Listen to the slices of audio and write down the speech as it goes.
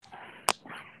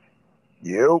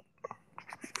Yep.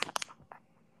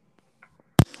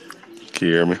 Can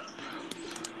you hear me?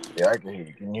 Yeah, I can hear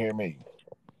you. Can you hear me?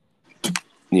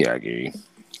 Yeah, I can hear you.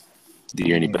 Do you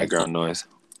hear any background noise?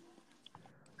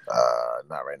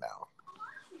 Not right now.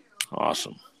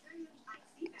 Awesome.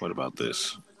 What about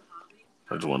this?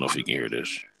 I just want to know if you can hear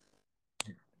this.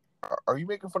 Are you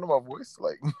making fun of my voice?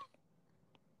 Like,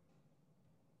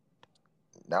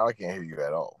 now I can't hear you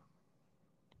at all.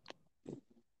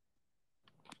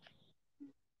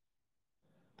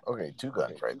 Okay, two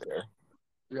guns right there.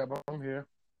 Yeah, but I'm here.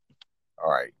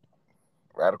 All right,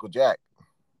 Radical Jack.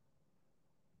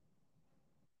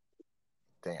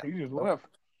 Damn. He just left.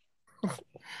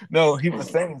 No, he was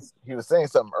saying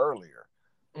something earlier,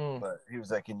 Mm. but he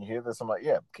was like, "Can you hear this?" I'm like,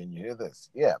 "Yeah." Can you hear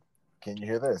this? Yeah. Can you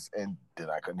hear this? And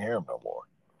then I couldn't hear him no more.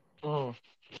 Mm.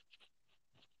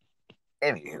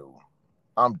 Anywho,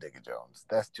 I'm Digger Jones.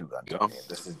 That's Two Guns Go. Again.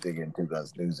 This is Digging Two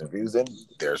Guns News and Views, and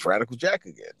there's Radical Jack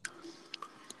again.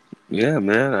 Yeah,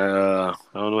 man. I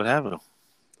don't know what happened.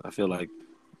 I feel like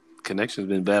connection's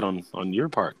been bad on your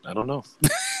part. I don't know.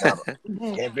 Now,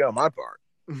 can't be on my part.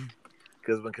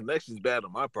 Because when connection's bad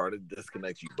on my part, it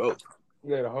disconnects you both.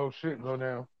 Yeah, the whole shit go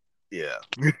down. Yeah.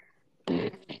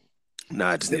 Nah,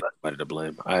 I just need somebody to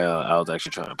blame. I was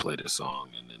actually trying to play this song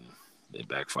and then it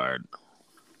backfired.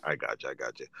 I got you.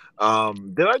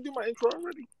 Did I do my intro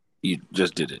already? You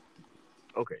just did it.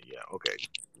 Okay, yeah, okay.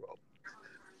 Well,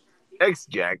 X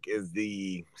Jack is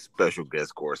the special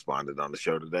guest correspondent on the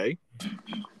show today.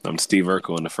 I'm Steve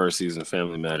Urkel in the first season of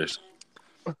Family Matters.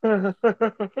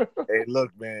 Hey,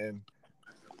 look, man.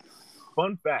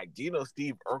 Fun fact, do you know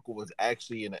Steve Urkel was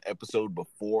actually in an episode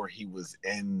before he was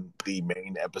in the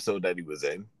main episode that he was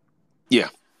in? Yeah.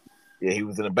 Yeah, he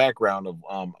was in the background of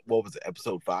what was it,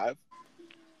 episode 5?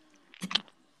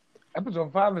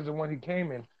 Episode 5 is the one he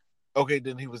came in. Okay,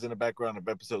 then he was in the background of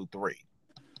episode 3.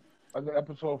 I think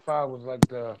episode 5 was like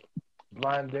the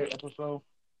blind date episode.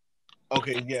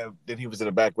 Okay, yeah, then he was in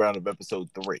the background of episode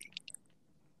 3.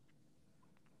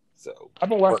 So I've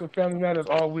been watching Family Matters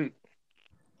all week.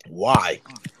 why?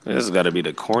 This has got to be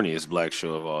the corniest black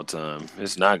show of all time.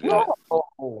 It's not good.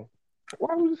 No.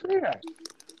 Why would you say that?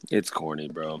 It's corny,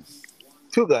 bro.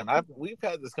 Two Gun, we've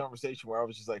had this conversation where I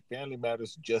was just like, Family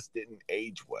Matters just didn't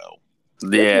age well.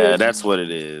 Yeah, that's what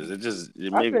it is.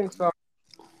 I think so.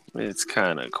 It's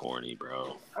kind of corny,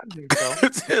 bro. I think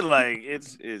so. Like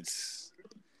it's.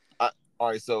 All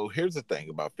right, so here's the thing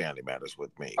about Family Matters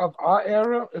with me. Of our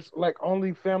era, it's like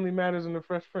only Family Matters and the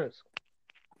Fresh Prince.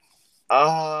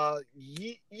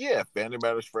 Yeah, Family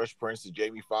Matters, Fresh Prince, the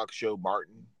Jamie Foxx show,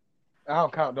 Martin. I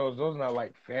don't count those. Those are not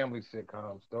like family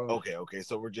sitcoms. Those... Okay.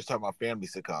 So we're just talking about family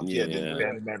sitcoms. Yeah. Then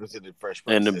Family Matters and the Fresh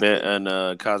Prince.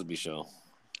 And Cosby Show.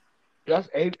 That's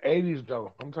 80s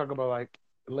though. I'm talking about like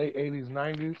late 80s,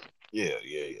 90s. Yeah.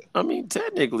 I mean,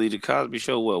 technically, the Cosby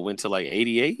Show went to like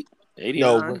 88,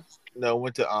 89? No,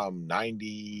 went to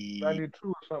 90... 92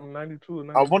 or something. 92 or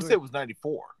 93. I want to say it was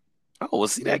 94. Oh, well,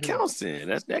 see, that counts then.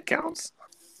 That counts.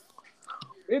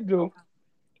 It do.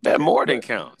 That more than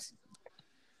counts.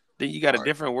 Then you got A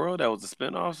Different World. That was a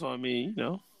spinoff. So I mean,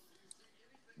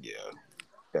 Yeah,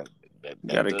 that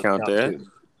gotta count that. Too.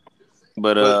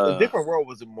 But A Different World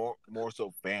was a more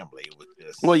so family with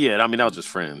this. Well, yeah, I mean that was just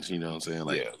friends. You know what I'm saying?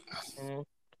 Like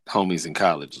homies in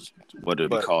college. What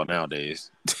it be called nowadays?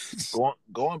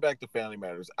 going back to Family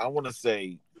Matters, I want to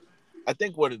say, I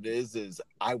think what it is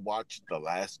I watched the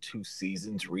last 2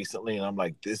 seasons recently, and I'm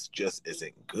like, this just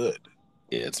isn't good.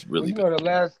 Yeah, it's really good. The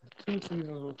last 2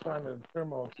 seasons were kind of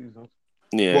turmoil seasons.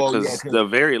 Yeah, because the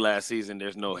very last season,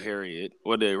 there's no Harriet.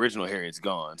 Well, the original Harriet's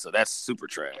gone, so that's super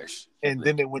trash. And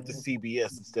then they went to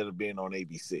CBS instead of being on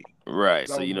ABC. Right,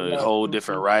 so a whole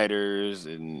different writers,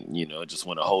 and it just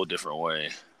went a whole different way.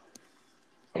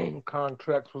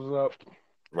 Contracts was up.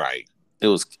 Right. It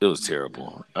was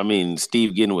terrible. I mean,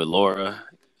 Steve getting with Laura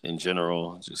in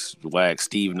general, just whack.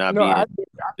 Steve not being a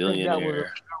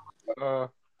billionaire.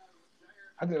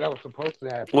 I think that was supposed to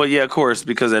happen. Well, yeah, of course,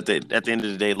 because at the end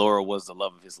of the day, Laura was the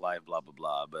love of his life, blah blah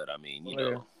blah. But I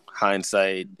mean,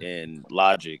 hindsight and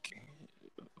logic,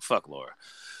 fuck Laura.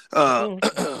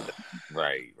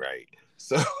 Right.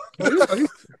 So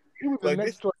he was like,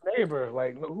 next door neighbor.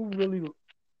 Like, who really?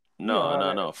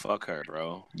 No, fuck her,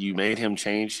 bro. You made him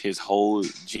change his whole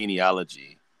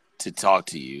genealogy to talk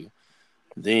to you.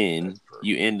 Then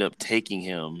you end up taking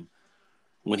him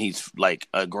when he's like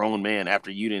a grown man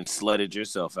after you didn't slutted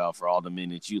yourself out for all the men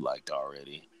that you liked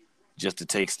already. Just to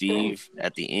take Steve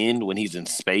at the end when he's in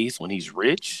space, when he's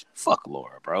rich. Fuck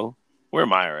Laura, bro. Where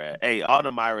Myra at? Hey, all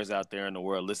the Myras out there in the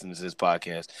world listening to this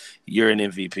podcast, you're an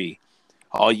MVP.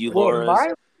 All you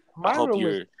Lauras, I hope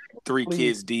you're 3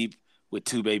 kids deep with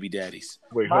 2 baby daddies.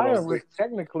 Wait, hold Maya on. was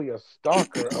technically a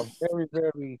stalker, a very,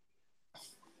 very.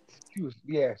 She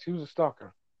was a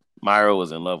stalker. Myra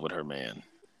was in love with her man.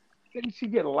 Didn't she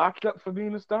get locked up for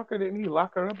being a stalker? Didn't he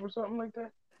lock her up or something like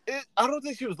that? I don't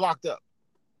think she was locked up.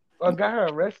 Or got her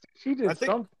arrested? She did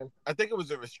something I think it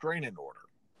was a restraining order.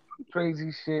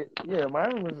 crazy shit. Yeah,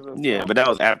 Maya was. Yeah, but that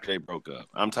was after they broke up.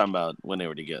 I'm talking about when they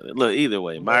were together. Look, either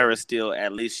way, Myra still,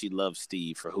 at least she loved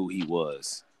Steve for who he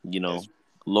was. You know,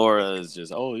 Laura is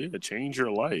just, oh, yeah, change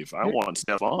your life. I want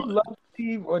Stefan. She loved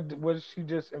Steve, or was she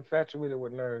just infatuated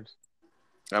with nerds?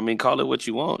 I mean, call it what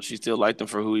you want. She still liked him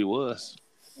for who he was.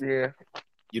 Yeah.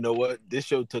 You know what? This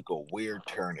show took a weird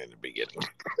turn in the beginning.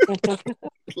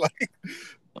 Like,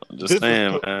 I'm just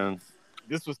saying, man.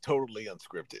 This was totally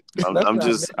unscripted.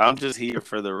 I'm just here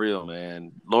for the real,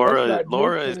 man.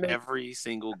 Laura is every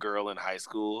single girl in high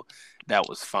school that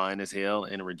was fine as hell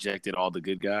and rejected all the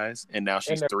good guys, and now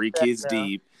she's 3 kids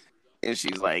deep, and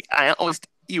she's like, I always thought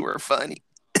you were funny.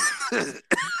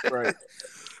 Right.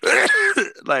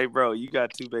 Like, bro, you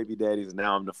got 2 baby daddies, and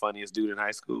now I'm the funniest dude in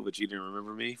high school, but you didn't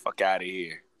remember me? Fuck out of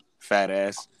here, fat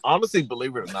ass. Honestly,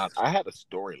 believe it or not, I had a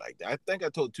story like that. I think I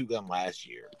told Two Gun last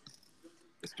year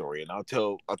the story, and I'll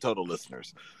tell the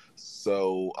listeners.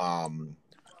 So,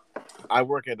 I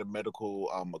work at a medical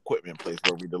equipment place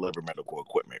where we deliver medical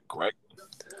equipment. Correct.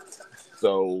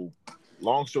 So,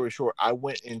 long story short, I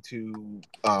went into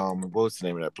what's the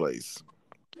name of that place?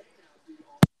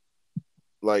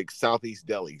 Like Southeast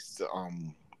Delhi,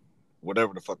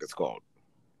 whatever the fuck it's called.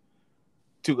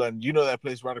 Two Gun, you know that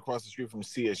place right across the street from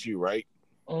CSU, right?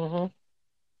 Mm-hmm.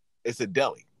 It's a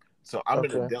deli. So I'm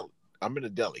in a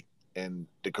deli, and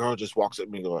the girl just walks up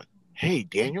to me and goes, "Hey,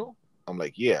 Daniel." I'm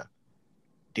like, "Yeah."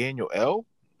 Daniel L.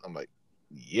 I'm like,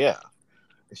 "Yeah."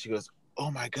 And she goes, "Oh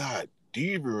my God, do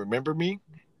you even remember me?"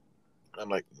 I'm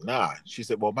like, "Nah." She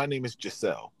said, "Well, my name is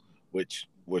Giselle," which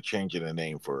we're changing the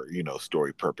name for,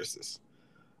 story purposes.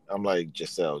 I'm like,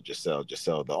 Giselle.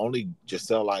 The only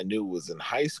Giselle I knew was in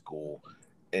high school,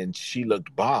 and she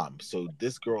looked bomb. So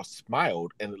this girl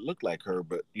smiled, and it looked like her,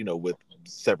 but, with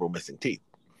several missing teeth.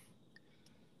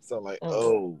 So I'm like,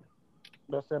 oh.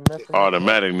 That's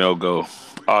automatic no-go.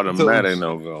 Automatic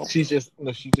no-go. She's just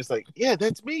like, yeah,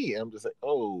 that's me. I'm just like,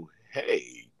 oh,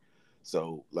 hey.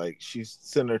 So, like, she's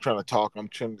sitting there trying to talk. I'm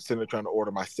sitting there trying to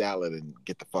order my salad and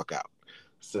get the fuck out.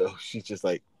 So she's just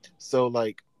like,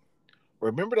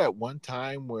 remember that one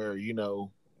time where,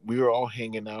 we were all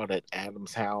hanging out at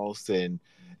Adam's house and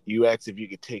you asked if you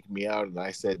could take me out and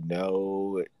I said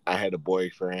no, I had a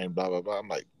boyfriend, blah, blah, blah. I'm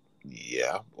like,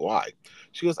 yeah, why?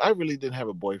 She goes, I really didn't have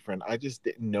a boyfriend. I just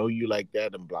didn't know you like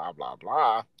that and blah, blah,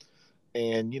 blah.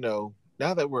 And,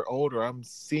 now that we're older, I'm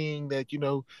seeing that,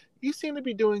 you seem to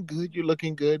be doing good. You're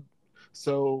looking good.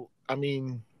 So, I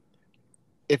mean,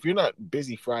 if you're not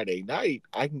busy Friday night,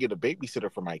 I can get a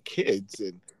babysitter for my kids.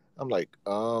 And I'm like,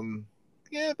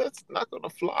 yeah, that's not going to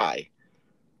fly.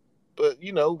 But,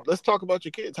 let's talk about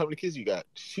your kids. How many kids you got?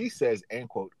 She says, end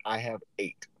quote, I have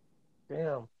 8.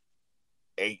 Damn.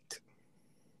 8.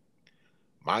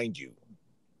 Mind you,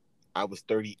 I was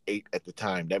 38 at the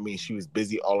time. That means she was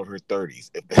busy all of her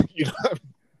 30s. If that,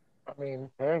 I mean,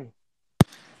 hey.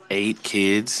 8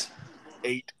 kids?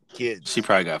 8 kids. She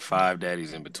probably got 5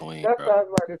 daddies in between. That's what I was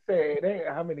about to say. It ain't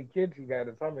how many kids you got,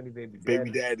 it's how many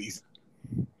baby daddies.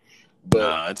 But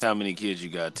nah, it's how many kids you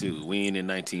got too. We ain't in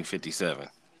 1957.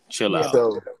 Chill out.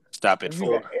 So, stop at 4.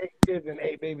 You got 8 kids and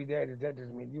 8 baby daddies. That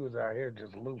just means you was out here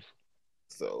just loose.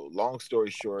 So, long story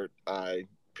short, I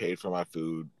paid for my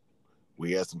food.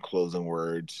 We had some closing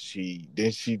words. She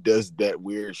does that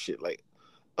weird shit like,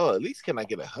 oh, at least can I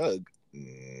get a hug?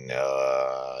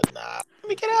 No, nah. Let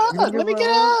me get a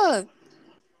hug.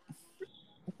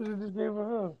 You just gave her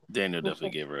a hug. Daniel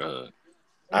definitely gave her a hug.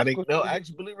 I didn't. No,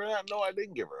 actually, believe it or not, no, I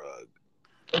didn't give her a hug.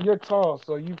 And you're tall,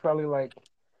 so you probably like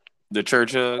the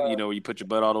church hug. Where you put your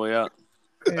butt all the way out.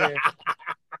 Yeah.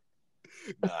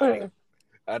 Nah,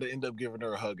 I didn't end up giving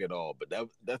her a hug at all. But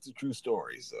that's a true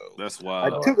story. So that's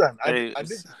wild. I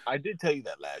did tell you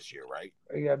that last year, right?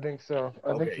 Yeah, I think so.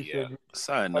 I think you said.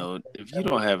 Side note: if you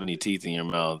don't have any teeth in your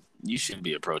mouth, you shouldn't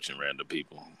be approaching random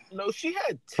people. No, she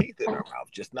had teeth in her mouth,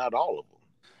 just not all of them.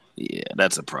 Yeah,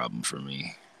 that's a problem for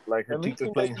me. Like her teeth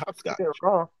are playing hopscotch.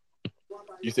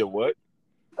 You said what?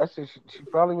 I said she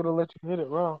probably would have let you hit it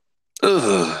raw.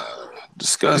 Ugh,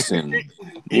 disgusting.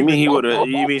 You mean she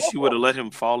would have let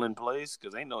him fall in place?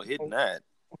 Because ain't no hitting that.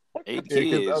 8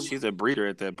 kids. She's a breeder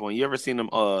at that point. You ever seen them?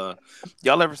 Y'all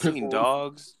ever seen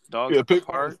dogs? Dogs at the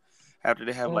park after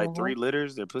they have like 3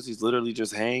 litters, their pussies literally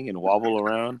just hang and wobble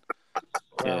around.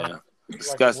 Yeah,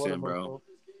 disgusting, bro.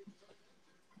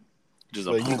 Just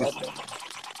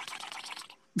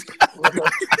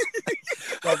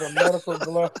like a medical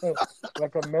glove,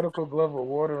 like a medical glove with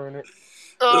water in it.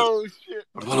 Oh shit!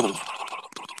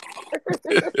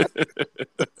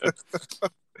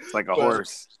 It's like a But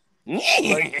horse.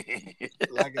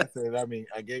 like I said, I mean,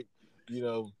 I gave, you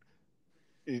know,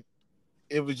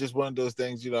 it was just one of those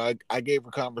things. You know, I gave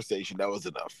her conversation. That was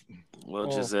enough.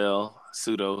 Well, Giselle,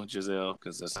 pseudo Giselle,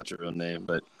 because that's not your real name.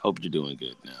 But hope you're doing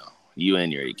good now. You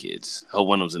and your 8 kids. Hope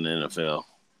one of them's in the NFL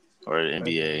or the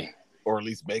NBA, or at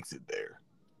least makes it there.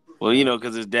 Well,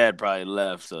 because his dad probably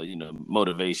left, so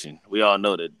motivation. We all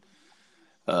know that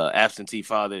absentee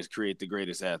fathers create the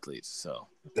greatest athletes. So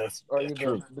that's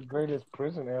true. The greatest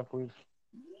prison athletes.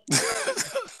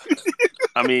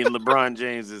 I mean, LeBron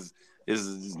James is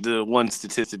the one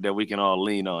statistic that we can all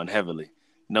lean on heavily.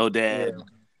 No dad,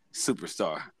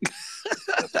 superstar.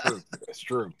 That's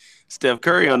true. Steph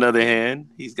Curry, on the other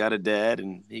hand, he's got a dad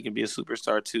and he can be a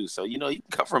superstar too. So you can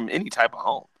come from any type of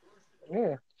home.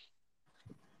 Yeah.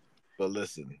 But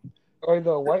listen, or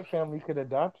the white family could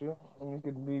adopt you, and they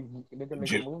could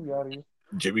make a movie out of you.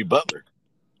 Jimmy Butler,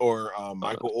 or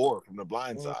Michael Orr from The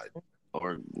Blind Side,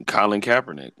 or Colin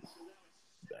Kaepernick.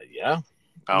 Yeah.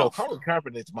 No, Colin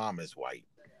Kaepernick's mom is white.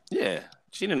 Yeah,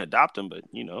 she didn't adopt him, but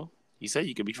he said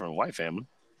you could be from a white family.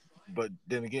 But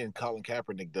then again, Colin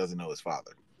Kaepernick doesn't know his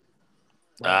father.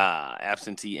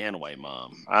 Absentee and white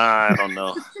mom. I don't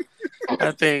know.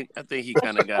 I think he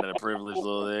kind of got a privilege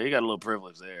little there. He got a little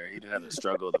privilege there. He didn't have to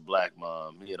struggle with a black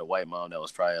mom. He had a white mom that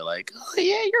was probably like, "Oh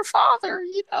yeah, your father,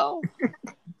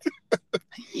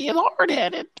 he hard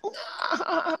headed."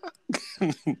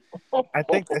 I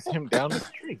think that's him down the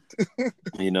street.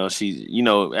 She,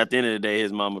 at the end of the day,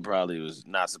 his mama probably was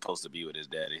not supposed to be with his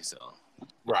daddy. So,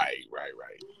 right.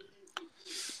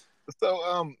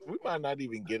 So, we might not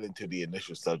even get into the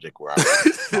initial subject where I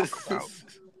was talk about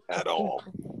at all.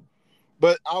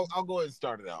 But I'll go ahead and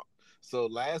start it out. So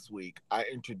last week, I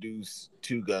introduced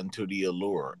Two Gun to the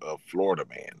allure of Florida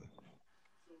Man.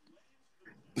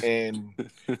 And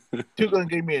Two Gun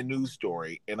gave me a news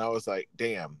story, and I was like,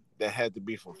 damn, that had to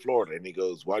be from Florida. And he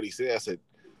goes, why do you say that? I said,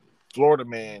 Florida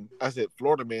Man. I said,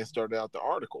 Florida Man started out the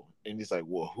article. And he's like,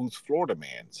 well, who's Florida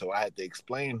Man? So I had to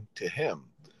explain to him.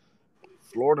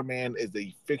 Florida Man is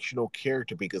a fictional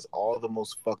character because all the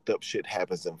most fucked up shit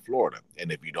happens in Florida. And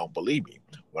if you don't believe me,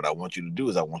 what I want you to do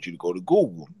is I want you to go to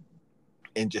Google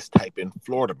and just type in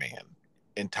Florida Man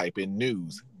and type in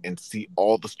news and see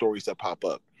all the stories that pop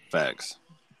up. Facts.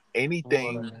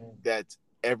 Anything that's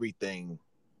everything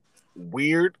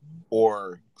weird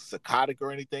or psychotic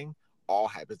or anything, all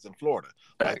happens in Florida.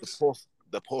 Facts. Like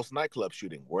the Pulse nightclub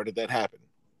shooting. Where did that happen?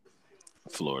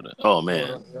 Florida. Oh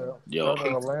man. Yo.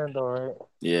 Orlando, right?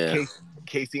 Yeah.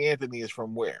 Casey Anthony is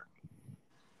from where?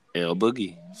 El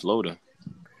Boogie, Florida.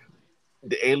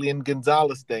 The Alien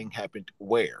Gonzalez thing happened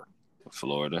where?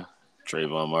 Florida.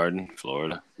 Trayvon Martin,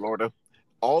 Florida.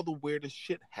 All the weirdest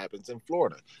shit happens in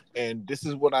Florida. And this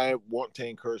is what I want to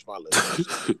encourage my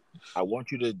listeners. I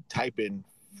want you to type in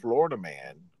Florida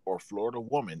Man or Florida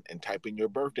Woman and type in your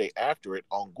birthday after it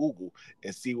on Google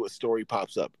and see what story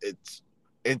pops up. It's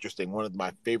interesting. One of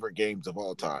my favorite games of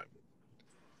all time.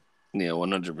 Yeah,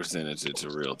 100%. It's a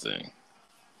real thing.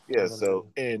 Yeah. So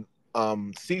in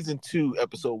season 2,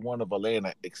 episode 1 of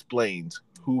Atlanta explains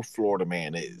who Florida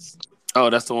Man is. Oh,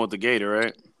 that's the one with the gator,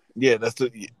 right? Yeah, that's the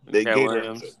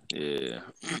gator. Yeah.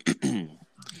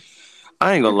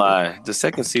 I ain't gonna lie. The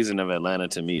second season of Atlanta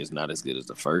to me is not as good as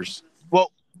the first.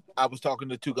 Well, I was talking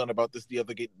to Two Gun about this the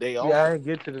other day. Also. Yeah, I didn't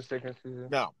get to the second season.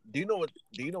 Now, do you know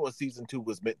what season 2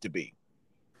 was meant to be?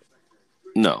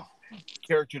 No.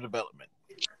 Character development.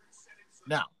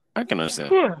 Now, I can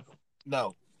understand. Yeah.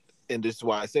 No, and this is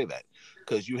why I say that.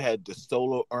 Because you had the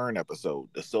solo Earn episode,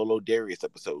 the solo Darius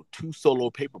episode, 2 solo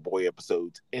Paperboy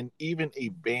episodes, and even a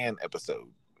Van episode.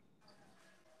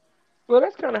 Well,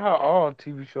 that's kind of how all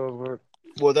TV shows work.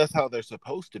 Well, that's how they're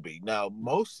supposed to be. Now,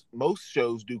 most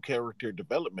shows do character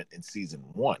development in season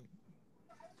 1.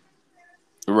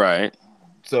 Right.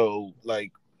 So,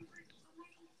 like,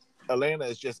 Atlanta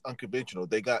is just unconventional.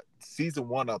 They got season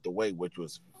 1 out the way, which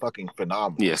was fucking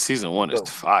phenomenal. Yeah, season 1 is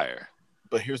fire.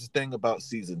 But here's the thing about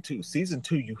season 2. Season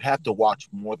 2, you have to watch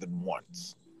more than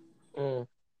once.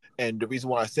 And the reason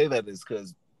why I say that is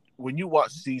because when you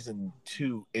watch season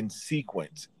 2 in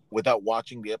sequence without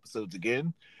watching the episodes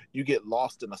again, you get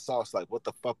lost in the sauce. Like, what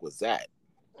the fuck was that?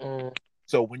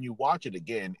 So when you watch it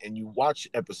again and you watch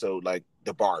episode like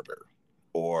The Barber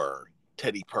or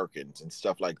Teddy Perkins and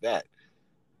stuff like that.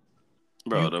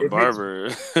 Bro,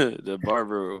 the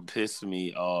barber pissed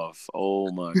me off.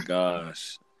 Oh my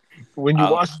gosh. When you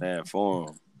watch that for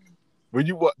him. When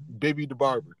you watch Baby the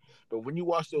Barber, But when you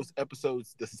watch those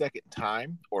episodes the second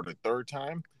time or the third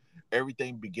time,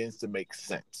 everything begins to make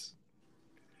sense.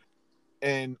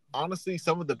 And honestly,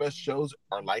 some of the best shows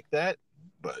are like that.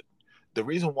 But the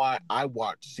reason why I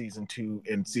watched season 2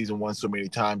 and season 1 so many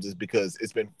times is because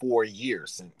it's been 4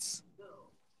 years since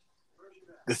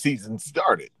the season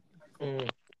started. Mm.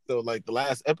 So, like, the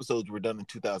last episodes were done in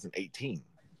 2018.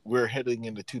 We're heading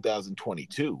into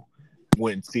 2022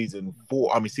 when season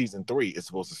 3 is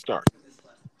supposed to start.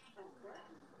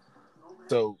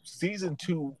 So, season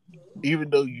 2, even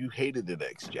though you hated it,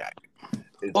 X Jack,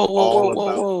 it's all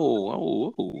about.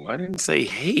 Whoa! I didn't say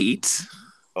hate.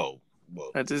 Oh,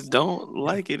 well, I just don't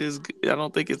like it as. I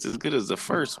don't think it's as good as the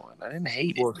first one. I didn't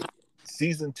hate it. well,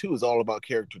 season 2 is all about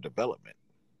character development.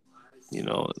 You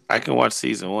know, I can watch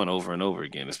season 1 over and over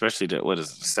again, especially the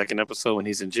second episode when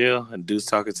he's in jail and dude's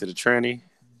talking to the tranny.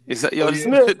 He's like, "Yo,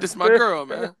 this my girl,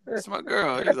 man. This my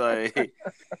girl." He's like, hey,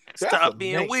 "Stop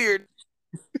being weird."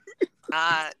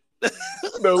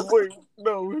 No, wait,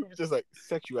 no, we were just like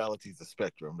sexuality is a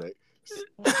spectrum, right?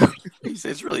 He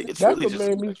says it's really That's what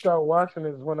made me start watching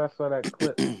is when I saw that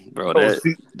clip. Bro, that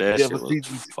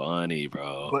shit was funny,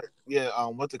 bro. But yeah,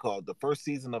 what's it called? The first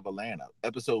season of Atlanta,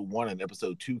 episode 1 and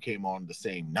episode 2 came on the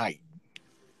same night.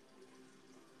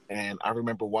 And I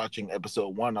remember watching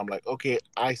episode 1. I'm like, okay,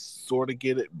 I sort of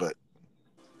get it, but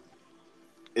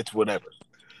it's whatever.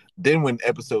 Then when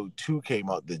episode 2 came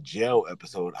out, the jail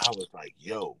episode, I was like,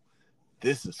 yo,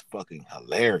 this is fucking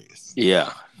hilarious.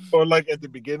 Yeah. Or like at the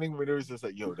beginning when it was just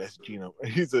like, yo, that's Gina.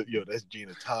 He's a that's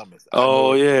Gina Thomas.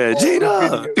 Oh yeah,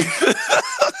 Gina.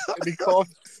 And he calls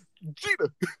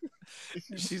Gina.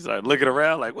 She's like looking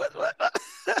around like what?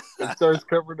 And starts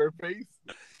covering her face.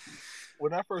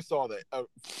 When I first saw that,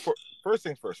 first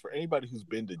things first, for anybody who's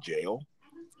been to jail,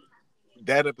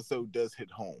 that episode does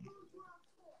hit home.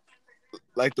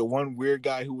 Like the one weird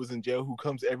guy who was in jail who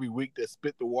comes every week that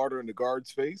spit the water in the guard's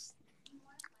face.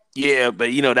 Yeah,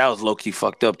 but you know that was low key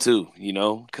fucked up too. You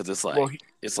know, because it's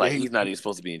like he's not even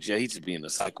supposed to be in jail. He's just being a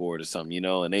psych ward or something. You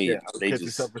know, and they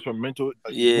just suffers from mental.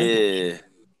 Yeah.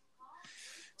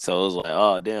 So it was like,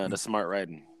 oh damn, that's smart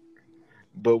writing.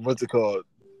 But what's it called?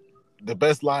 The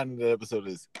best line in the episode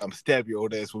is, "I'm stab your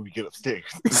old ass when we get upstairs."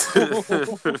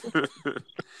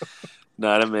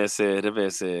 Nah, that man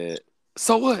said,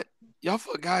 so what? Y'all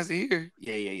fuck guys in here?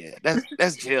 Yeah.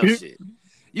 That's jail shit.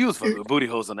 You was fucking with booty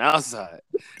holes on the outside.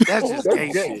 That's just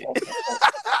gay shit.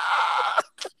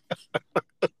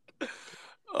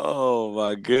 Oh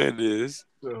my goodness.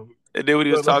 So, and then when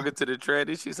he was talking to the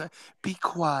tranny, she's like, be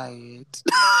quiet.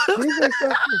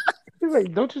 He's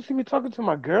like, don't you see me talking to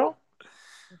my girl?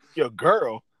 Your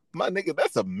girl? My nigga,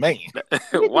 that's a man.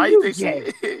 Why you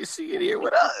think she in here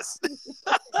with us?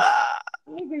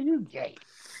 Nigga, you gay.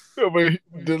 No, but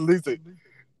Lisa,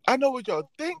 I know what y'all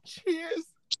think she is,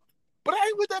 but I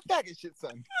ain't with that faggot shit,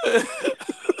 son.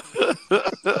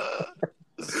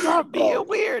 Stop being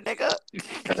weird, nigga.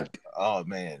 Oh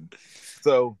man.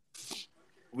 So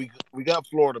we got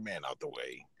Florida Man out the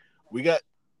way. We got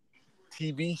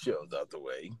TV shows out the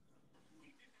way.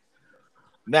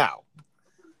 Now,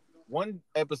 one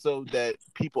episode that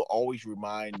people always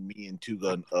remind me and Two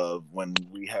Gun of when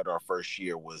we had our first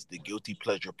year was the Guilty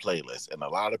Pleasure playlist. And a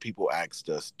lot of people asked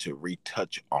us to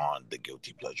retouch on the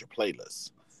Guilty Pleasure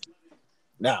playlist.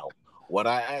 Now, what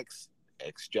I asked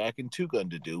X Jack and Two Gun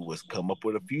to do was come up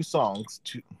with a few songs.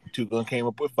 Two Gun came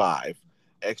up with 5.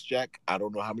 X Jack, I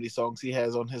don't know how many songs he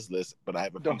has on his list, but I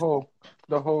have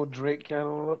the whole Drake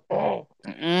catalog. Oh.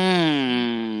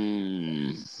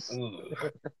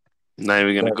 Not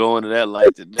even gonna go into that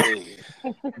light today.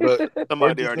 But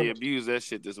somebody already abused that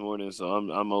shit this morning, so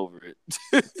I'm over it.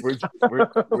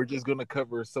 we're just gonna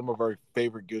cover some of our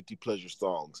favorite Guilty Pleasure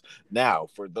songs. Now,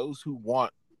 for those who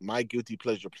want my Guilty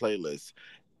Pleasure playlist,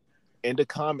 in the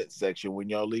comment section when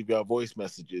y'all leave y'all voice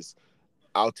messages,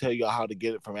 I'll tell y'all how to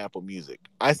get it from Apple Music.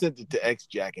 I sent it to X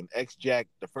Jack, and X Jack,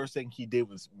 the first thing he did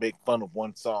was make fun of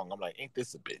one song. I'm like, ain't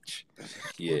this a bitch?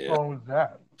 Yeah. What song was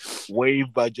that?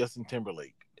 Wave by Justin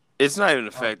Timberlake. It's not even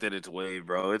the fact that it's Wave,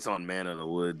 bro. It's on Man of the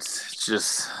Woods. It's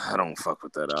just, I don't fuck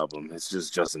with that album. It's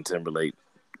just Justin Timberlake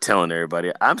telling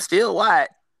everybody, I'm still white.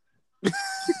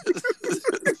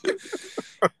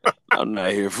 I'm not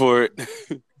here for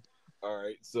it. All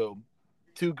right, so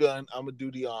Two Gun, I'm gonna do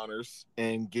the honors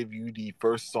and give you the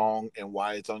first song and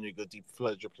why it's on your Guilty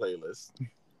Pleasure playlist.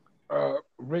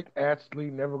 Rick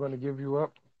Astley, Never Gonna Give You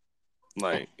Up.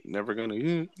 Like, never gonna.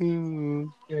 Yeah.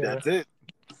 That's it.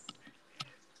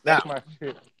 Now, That's my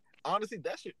shit. Honestly,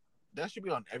 that should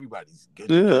be on everybody's good.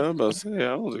 Yeah, I'm about to say, I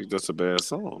don't think that's a bad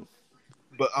song.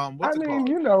 But what's it called?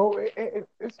 You know,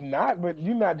 it's not. But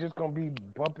you're not just gonna be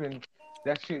bumping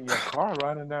that shit in your car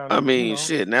riding down. I mean,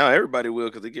 shit. Now everybody will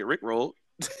because they get rickrolled.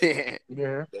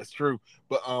 Yeah, That's true.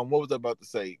 But what was I about to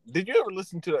say? Did you ever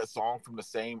listen to that song from the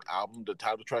same album, the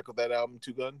title track of that album,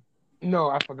 Two Gun? no,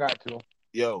 I forgot to.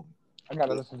 Yo, I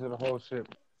gotta listen to the whole shit.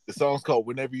 the song's called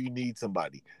 "Whenever You Need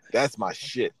Somebody." That's my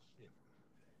shit.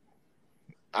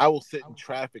 I will sit in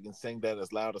traffic and sing that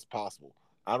as loud as possible.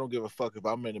 I don't give a fuck if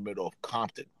I'm in the middle of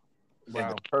Compton in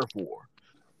Wow. the turf war.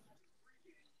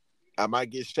 I might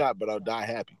get shot, but I'll die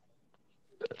happy.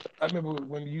 I remember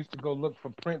when you used to go look for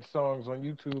Prince songs on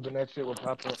YouTube and that shit would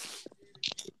pop up.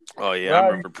 Oh yeah, I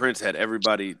remember Prince had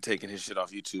everybody taking his shit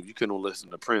off YouTube. You couldn't listen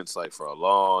to Prince like for a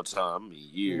long time, I mean,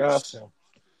 years. Nothing.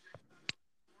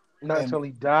 Not until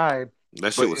he died.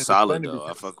 That shit was solid though.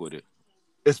 I fuck with it.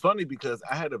 It's funny because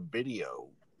I had a video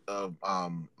of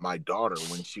my daughter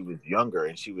when she was younger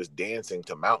and she was dancing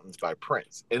to Mountains by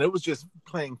Prince. And it was just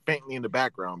playing faintly in the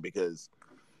background because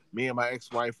me and my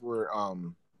ex-wife were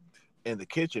in the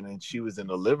kitchen and she was in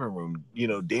the living room,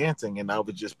 dancing, and I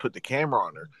would just put the camera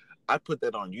on her. I put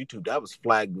that on YouTube. That was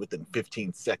flagged within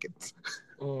 15 seconds.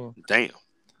 Damn.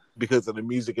 Because of the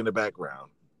music in the background.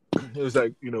 It was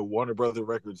like, Warner Brother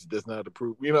Records does not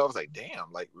approve. I was like,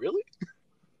 damn, like, really?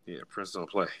 Yeah, Prince don't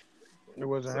play. It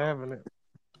wasn't having it.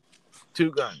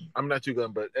 Two Gun. I'm not Two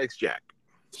Gun, but X-Jack.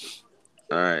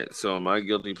 All right, so my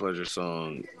guilty pleasure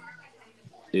song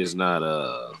is not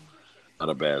a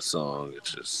bad song.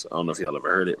 It's just, I don't know if y'all ever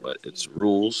heard it, but it's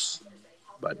 "Rules"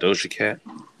 by Doja Cat.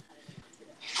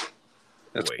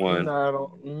 That's one.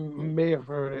 No, may have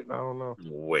heard it. I don't know.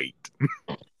 Wait.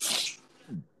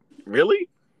 Really?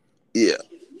 Yeah.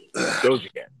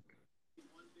 Doja Cat.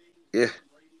 Yeah.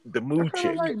 The mood chick.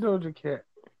 I like Doja Cat.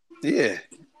 Yeah.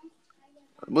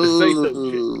 The Say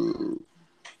So chick.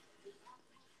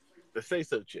 The Say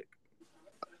So chick.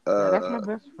 That's my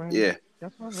best friend. Yeah.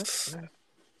 That's my best friend.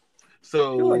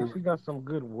 So I feel like she got some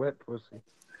good wet pussy.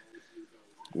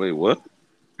 Wait, what?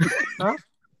 Huh?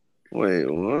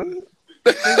 Wait, what?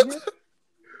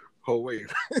 Oh, wait.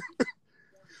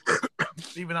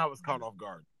 Even I was caught off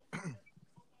guard.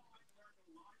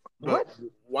 What?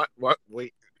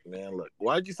 Wait, man, look.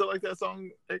 Why'd you select that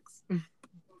song, X? You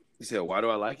said, why do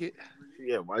I like it?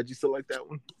 Yeah, why'd you select that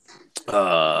one?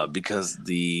 Because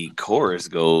the chorus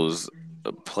goes,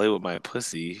 "Play with my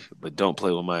pussy, but don't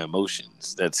play with my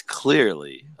emotions." That's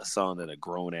clearly a song that a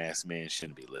grown-ass man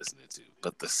shouldn't be listening to.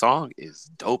 But the song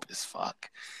is dope as fuck.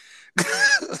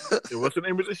 What's the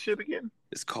name of this shit again?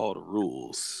 It's called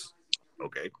 "Rules."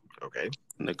 Okay.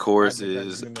 And the chorus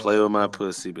is, "Play with my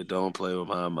pussy, but don't play with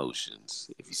my emotions.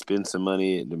 If you spend some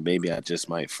money, then maybe I just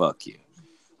might fuck you.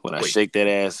 When I shake that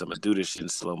ass, I'm going to do this shit in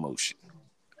slow motion.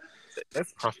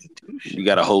 That's prostitution. You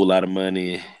got a whole lot of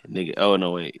money, nigga. Oh,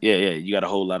 no, wait. Yeah. You got a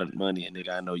whole lot of money, and nigga,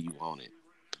 I know you want it."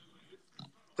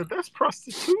 But that's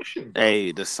prostitution.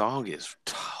 Hey, the song is,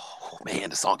 oh, man,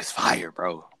 the song is fire,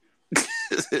 bro.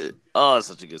 Oh, it's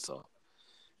such a good song.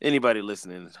 Anybody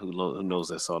listening who knows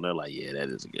that song, they're like, yeah, that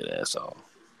is a good ass song.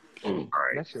 All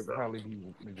right. That should probably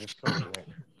be just something like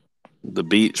The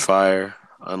beat's fire,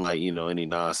 unlike, any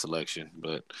Nas selection,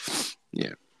 but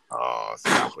yeah. Oh,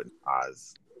 stop with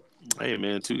Oz. Hey,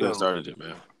 man, Two Gun started it,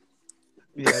 man.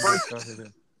 Yeah,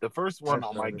 the first one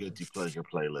on my guilty pleasure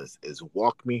playlist is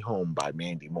 "Walk Me Home" by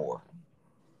Mandy Moore.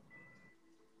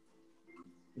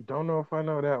 Don't know if I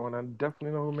know that one. I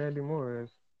definitely know who Mandy Moore is.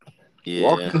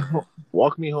 Yeah.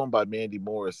 Walk Me Home by Mandy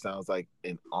Moore sounds like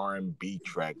an R&B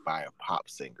track by a pop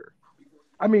singer.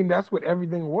 I mean, that's what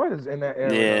everything was in that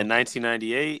era. Yeah,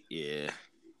 1998. Yeah.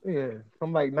 Yeah,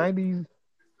 from like 90s.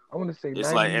 I want to say it's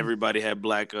 90s. like everybody had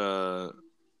black people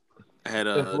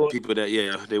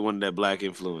that they wanted that black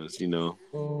influence,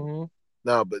 Mm-hmm.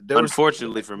 No, but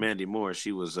unfortunately for Mandy Moore,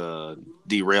 she was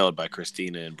derailed by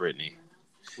Christina and Britney.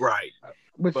 Right.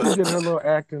 But she did her little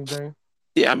acting thing.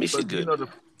 Yeah, I mean, she did.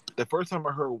 The first time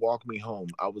I heard "Walk Me Home,"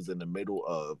 I was in the middle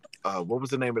of what was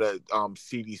the name of that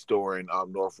CD store in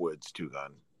Northwoods, Two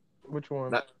Gun? Which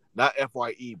one? Not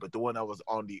FYE, but the one that was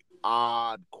on the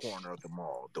odd corner of the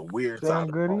mall, the weird Sam side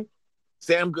of Goody? the mall.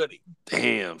 Sam Goody.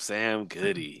 Damn, Sam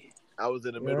Goody. I was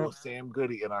in the middle of Sam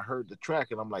Goody, and I heard the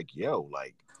track, and I'm like, yo,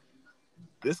 like,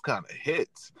 this kind of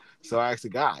hits. So I asked the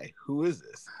guy, who is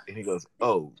this? And he goes,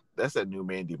 oh, that's that new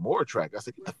Mandy Moore track. I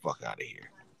said, get the fuck out of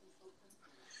here.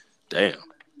 Damn.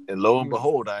 And lo and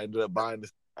behold, I ended up buying the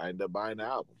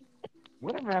album.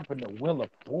 Whatever happened to Willa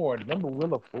Ford? Remember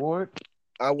Willa Ford?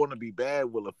 I Want to Be Bad,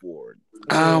 Willa Ford.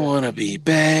 I want to be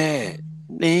bad.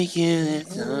 Making it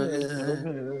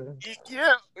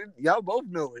Yeah, y'all both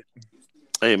know it.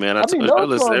 Hey, man, I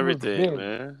listen to everything,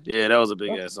 man. Yeah, that was a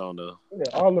big ass song, though. Yeah,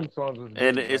 all them songs was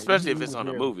and big, especially if it's on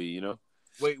a movie,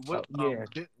 Wait, what? Yeah,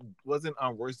 Wasn't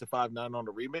Royce the 5'9" on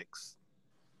the remix?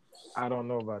 I don't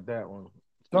know about that one.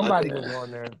 I Somebody think was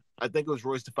on there. I think it was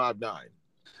Royce the 5'9". Yeah,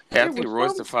 I It think was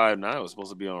Royce some. the 5'9" was supposed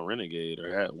to be on Renegade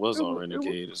was It on was. It was.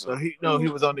 Renegade or No, something.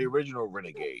 he was on the original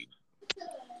Renegade.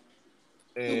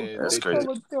 It was And That's some they crazy.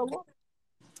 took. colored fella.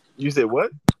 You said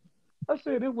what? I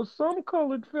said it was some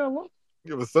colored fella.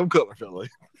 It was some color fella.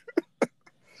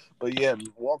 But yeah,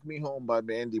 "Walk Me Home" by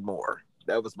Mandy Moore.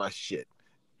 That was my shit.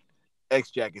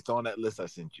 X-Jack, it's on that list I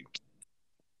sent you.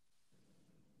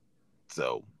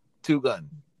 So, Two Gun,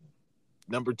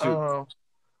 number 2.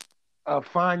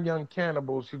 Fine Young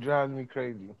Cannibals who drives me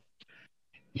crazy.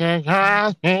 You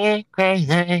drive me crazy.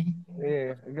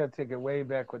 Yeah, you gotta take it way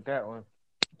back with that one.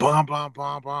 Bum bum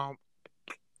bum bum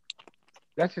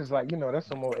That's just like that's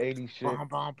some old '80s shit. bum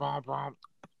bum bum bum.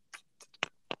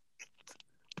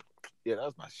 Yeah, that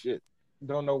was my shit.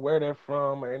 Don't know where they're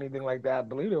from or anything like that. I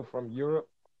believe they're from Europe.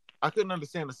 I couldn't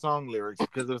understand the song lyrics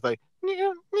because it was like,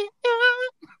 Yeah.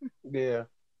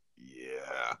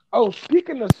 yeah. Oh,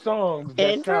 speaking of songs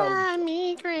that It sound, drives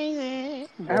me crazy.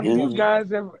 have you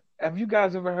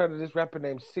guys ever heard of this rapper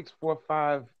named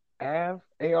 645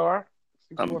 AR?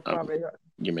 I'm 645 AR.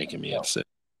 you're making me No. upset.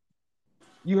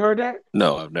 You heard that?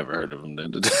 No, I've never heard of him. I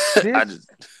This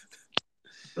just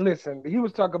Listen, he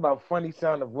was talking about funny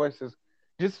sound of voices.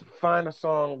 Just find a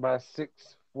song by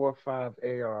 645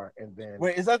 AR and then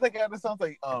Wait, is that the guy that sounds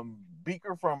like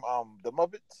Beaker from the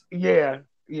Muppets? yeah,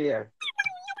 yeah.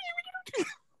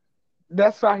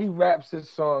 That's how he raps his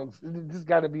songs. This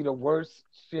got to be the worst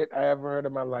shit I ever heard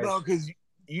in my life. No, because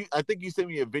I think you sent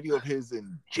me a video of his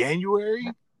in January.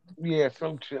 Yeah,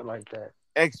 some shit like that.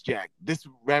 X-Jack, this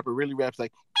rapper really raps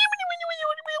like.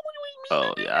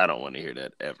 oh yeah, I don't want to hear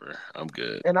that ever. I'm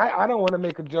good. And I don't want to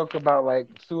make a joke about like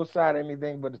suicide or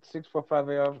anything, but it's 645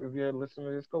 AR. If you're listening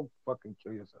to this, go fucking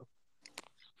kill yourself.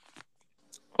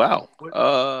 Wow.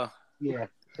 Yeah,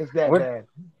 it's that What? bad.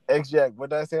 X-Jack, what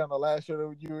did I say on the last show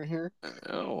that you were here?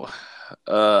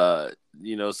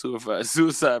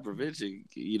 Suicide prevention,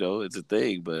 it's a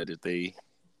thing, but if they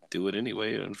do it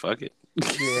anyway, then fuck it.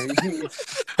 Yeah,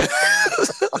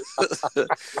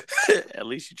 At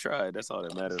least you tried. That's all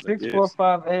that matters.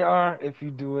 645 AR. If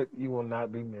you do it, you will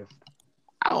not be missed.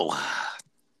 Ow.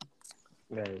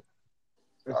 Hey,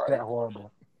 it's that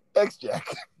horrible. X-Jack.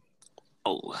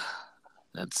 Oh,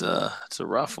 that's a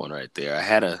rough one right there. I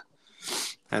had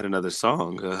another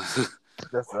song.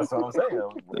 That's what I'm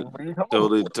saying.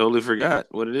 Totally forgot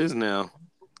what it is now.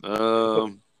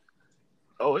 Oh,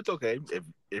 it's okay.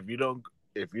 If you don't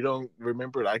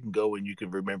remember it, I can go and you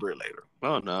can remember it later.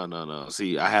 Oh no.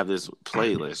 See, I have this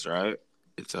playlist, right?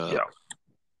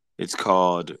 It's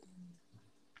called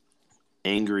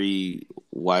Angry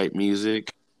White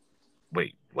Music.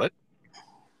 Wait, what?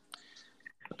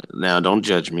 Now, don't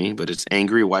judge me, but it's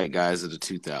Angry White Guys of the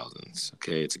 2000s.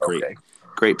 Okay, it's a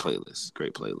great playlist.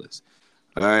 Great playlist.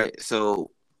 All right, so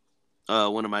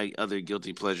one of my other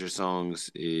guilty pleasure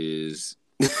songs is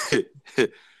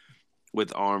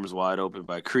 "With Arms Wide Open"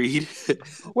 by Creed.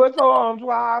 With arms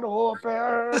wide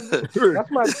open.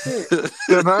 That's my shit.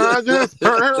 Then I just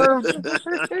heard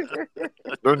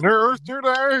the news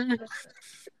today.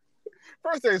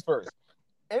 First things first.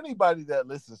 Anybody that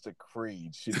listens to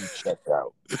Creed should be checked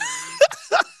out.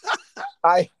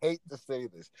 I hate to say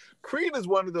this. Creed is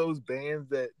one of those bands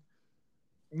that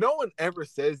no one ever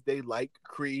says they like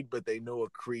Creed, but they know a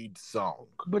Creed song.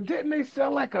 But didn't they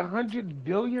sell like 100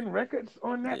 billion records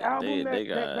on that album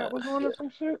that was on or some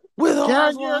shit? With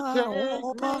Can you take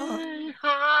me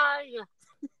higher?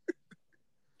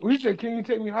 We said, "Can you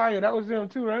take me higher?" That was them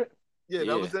too, right? Yeah,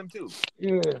 that was them too.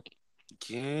 Yeah.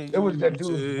 It was that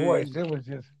dude's voice. It was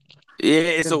just. Yeah,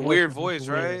 it's a weird voice,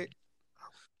 right?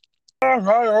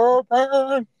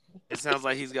 It sounds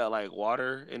like he's got like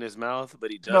water in his mouth, but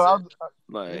he doesn't.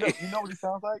 You know what he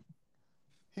sounds like?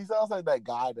 He sounds like that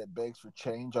guy that begs for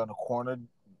change on the corner,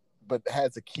 but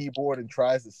has a keyboard and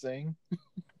tries to sing.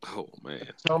 Oh man,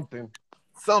 something.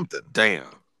 Damn.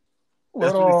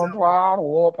 That's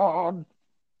what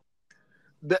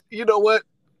you know what?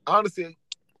 Honestly,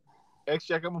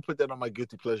 X-Jack, I'm gonna put that on my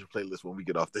guilty pleasure playlist when we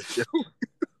get off this show.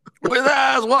 With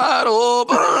eyes wide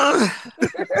open.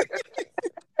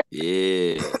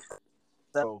 Yeah.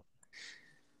 So,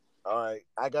 all right,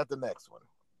 I got the next one.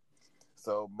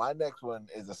 So my next one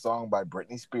is a song by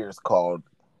Britney Spears called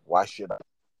 "Why Should I."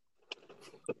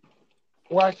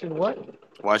 Why should what?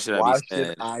 Why should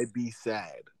I be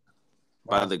sad?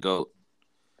 By the GOAT.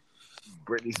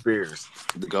 Britney Spears.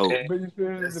 The GOAT. Britney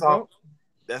Spears,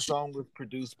 that song was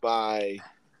produced by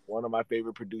one of my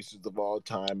favorite producers of all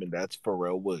time, and that's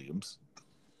Pharrell Williams.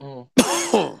 I'm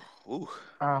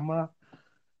a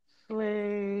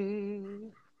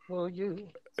slave for you.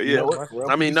 You Yeah. know what? Watch Well,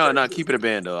 I when you mean, no, said no, this, keep it a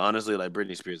band though. Honestly, like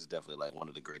Britney Spears is definitely like one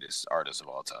of the greatest artists of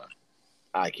all time.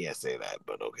 I can't say that,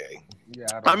 but okay. Yeah,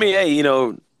 I I don't know mean, about hey,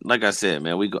 that. like I said,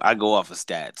 man, I go off of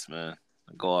stats, man.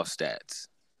 I go off stats.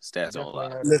 Stats don't Definitely lie.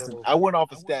 had a Listen, little. I went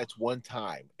off of stats one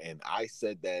time, and I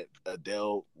said that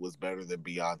Adele was better than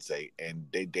Beyonce, and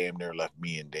they damn near left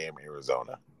me in damn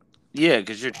Arizona. Yeah,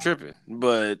 because you're tripping,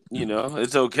 but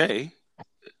it's okay.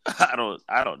 I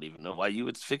don't even know why you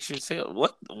would fix your tail.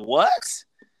 What? What?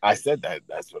 I said that.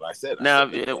 That's what I said. I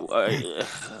Now, said that.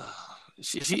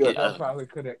 she. Adele probably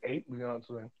could have ate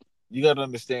Beyonce. You got to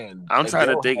understand, I'm trying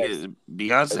to Adele think has of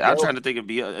Beyonce. I'm Adele trying to think of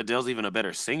Adele's even a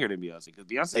better singer than Beyonce because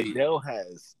Beyonce. Adele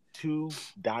has 2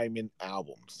 diamond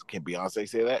albums. Can Beyonce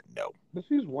say that? No. But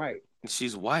she's white.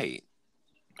 She's white.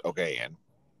 Okay, and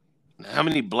How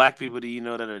many black people do you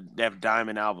know that have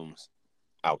diamond albums?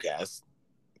 Outkast,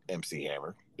 MC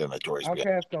Hammer, the Notorious B.I.G.,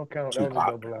 Outkast don't count. That was a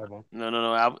Tupac. double album. No.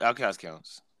 Outkast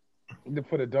counts.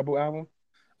 For the double album?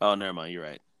 Oh, never mind. You're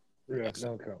right. Yeah, that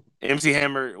don't count. MC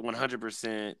Hammer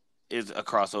 100% is a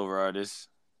crossover artist.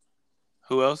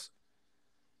 Who else?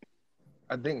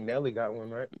 I think Nelly got one,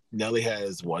 right? Nelly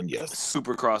has one, yes.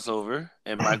 Super crossover.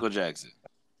 And Michael Jackson.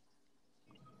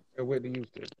 And Whitney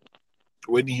Houston.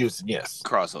 Whitney Houston, yes.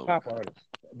 Crossover. Pop artists.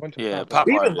 A bunch of Yeah, pop pop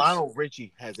artists. Even artists. Lionel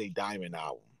Richie has a diamond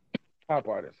album. Pop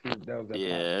artists. That was that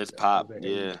Yeah, pop. it's pop. That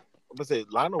was Yeah. that I'm gonna say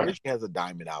Lionel Richie has a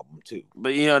diamond album too.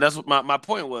 But that's what my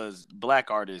point was.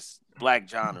 Black artists, black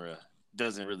genre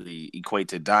doesn't really equate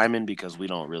to diamond because we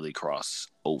don't really cross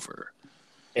over.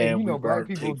 And we black burn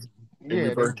people, tapes, yeah,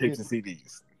 we burn tapes and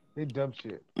CDs. they dumb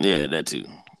shit. Yeah, that too.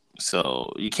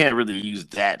 So you can't really use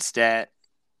that stat.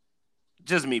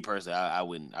 Just me personally, I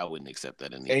wouldn't accept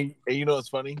that in the And you know what's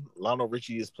funny? Lionel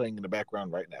Richie is playing in the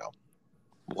background right now.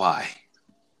 Why?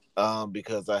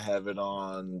 Because I have it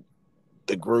on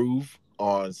the Groove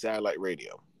on satellite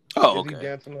radio. Oh, Is he okay.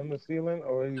 dancing on the ceiling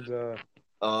or he's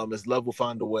It's Love Will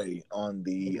Find a Way on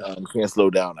the Can't Slow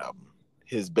Down album.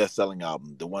 His best-selling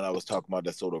album, the one I was talking about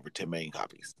that sold over 10 million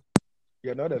copies.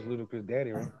 Yeah, no, that's Ludacris'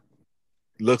 daddy, right?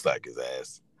 Looks like his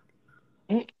ass.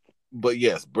 But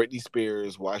yes, Britney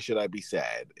Spears, Why Should I Be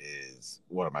Sad is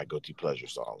one of my go-to pleasure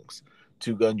songs.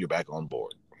 Two Gun, You're Back on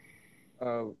Board.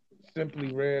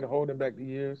 Simply Red, Holding Back the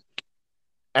Years.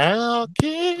 I'll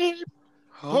keep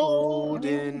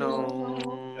Holding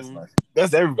on.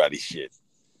 That's everybody's shit.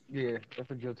 Yeah, that's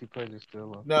a guilty pleasure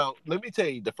still. Now, let me tell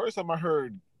you, the first time I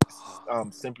heard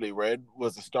Simply Red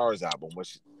was the Stars album,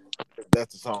 which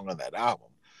that's the song on that album.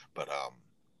 But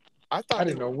I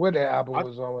didn't know what that album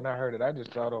was on when I heard it. I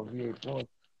just saw it on VH1.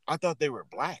 I thought they were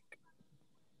black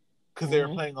because they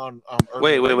were playing on.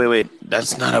 Wait!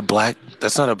 That's not a black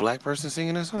person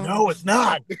singing that song. No, it's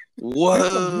not.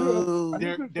 Whoa!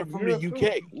 They're from the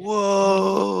UK.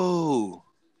 Whoa!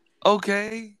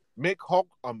 Okay. Mick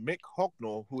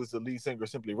Hucknall, who is the lead singer of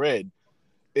Simply Red,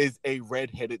 is a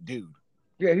red-headed dude.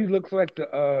 Yeah, he looks like the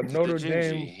Notre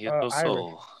Dame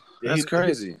Irish. That's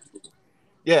crazy.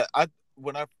 Yeah,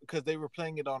 because they were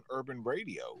playing it on urban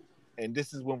radio, and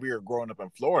this is when we were growing up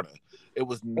in Florida. It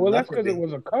was that's because it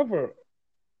was a cover.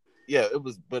 Yeah,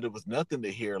 but it was nothing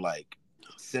to hear like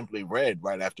Simply Red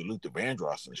right after Luther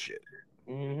Vandross and shit.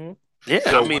 Mm-hmm. Yeah,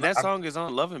 So I mean that song is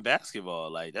on Love and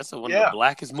Basketball. Like that's one of the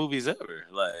blackest movies ever.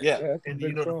 Like and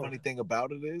you know the funny thing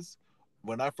about it is,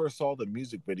 when I first saw the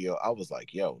music video, I was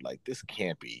like, "Yo, like this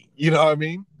can't be." You know what I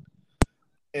mean?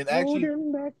 And actually,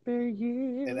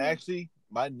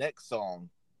 my next song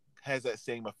has that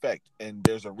same effect, and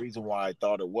there's a reason why I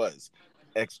thought it was.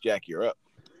 X Jack, You're Up.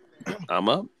 I'm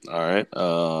up. All right.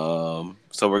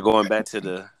 So we're going back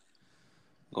to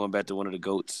one of the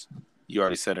goats. You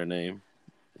already said her name.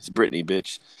 It's Britney,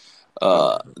 bitch.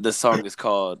 The song is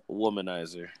called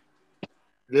Womanizer.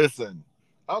 Listen,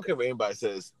 I don't care what anybody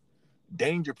says.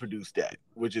 Danger produced that,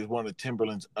 which is one of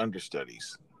Timberland's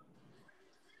understudies.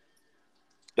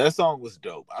 That song was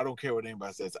dope. I don't care what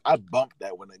anybody says. I bumped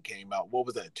that when it came out. What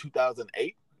was that,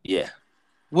 2008? Yeah.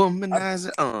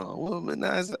 Womanizer,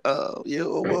 womanizer,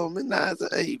 you're a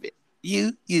womanizer, baby.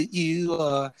 You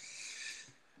are.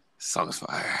 Song's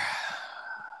fire.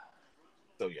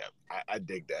 So yeah, I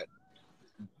dig that.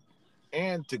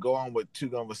 And to go on what Two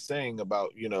Gun was saying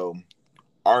about,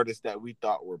 artists that we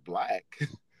thought were black,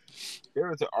 there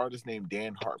was an artist named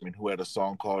Dan Hartman who had a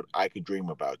song called I Could Dream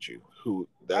About You.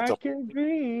 I can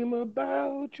dream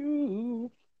about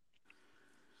you.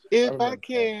 If I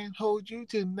can hold you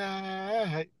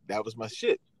tonight. That was my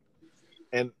shit.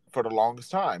 And for the longest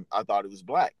time, I thought it was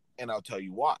black. And I'll tell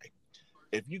you why.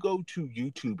 If you go to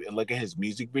YouTube and look at his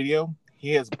music video,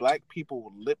 he has black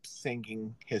people lip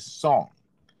syncing his song.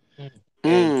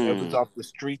 and it was Mm. off the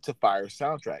Streets of Fire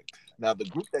soundtrack. Now, the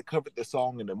group that covered the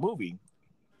song in the movie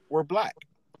were black.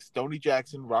 Stoney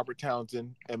Jackson, Robert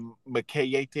Townsend, and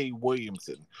Makayete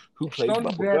Williamson, who played Stony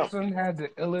Bubble Gum. Jackson had the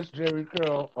illest Jerry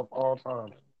curl of all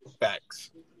time.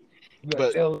 Facts. The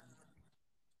But ill.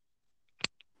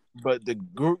 but the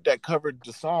group that covered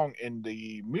the song in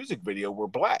the music video were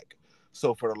black.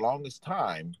 So for the longest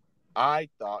time, I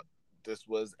thought this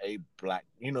was a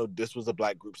this was a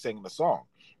black group singing the song.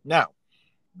 Now,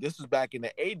 this was back in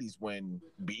the 80s when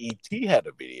BET had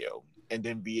a video and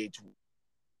then VH1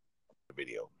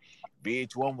 video.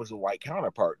 VH1 was a white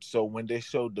counterpart. So when they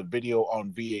showed the video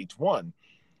on VH1,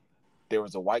 there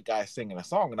was a white guy singing a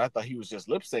song, and I thought he was just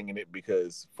lip singing it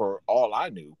because, for all I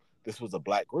knew, this was a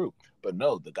black group. But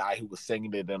no, the guy who was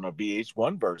singing it in a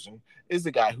VH1 version is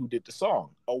the guy who did the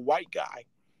song, a white guy.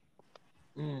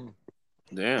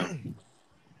 Damn.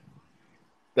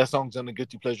 That song's on the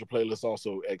Guilty Pleasure playlist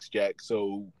also, X Jack.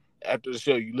 So after the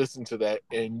show, you listen to that,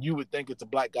 and you would think it's a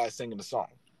black guy singing the song.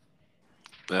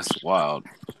 That's wild.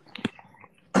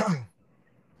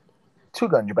 Two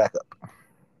Gun, you're back up.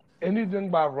 Anything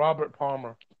by Robert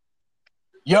Palmer.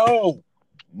 Yo,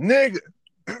 nigga.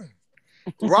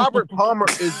 Robert Palmer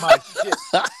is my shit.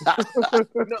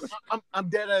 No, I'm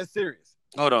dead ass serious.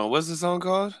 Hold on. What's the song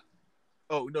called?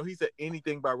 Oh, no, he said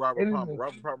anything by Robert Palmer.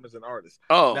 Robert Palmer's an artist.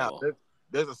 Oh. Now,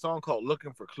 there's a song called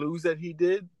Looking for Clues that he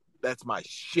did. That's my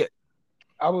shit.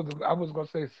 I was gonna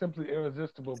say Simply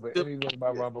Irresistible, but anything by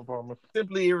Robert Palmer.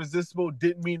 Simply Irresistible,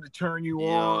 Didn't Mean to Turn You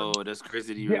On. Yo, that's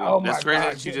crazy that my crazy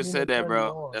God, that you Didn't just Mean said to that, Turn bro.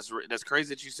 You On. That's crazy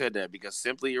that you said that because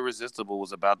Simply Irresistible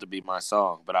was about to be my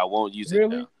song, but I won't use it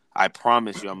Really? now. I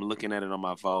promise you, I'm looking at it on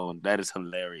my phone. That is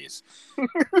hilarious.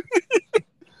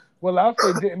 Well, I'll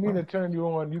say Didn't Mean to Turn You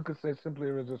On. You could say Simply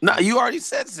Irresistible. No, you already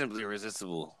said Simply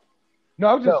Irresistible. No,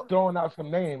 I was just throwing out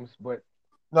some names, but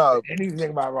No,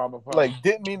 anything by Robert Palmer. like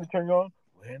Didn't Mean to Turn You On.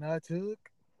 When I took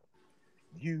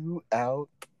you out,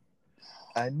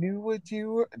 I knew what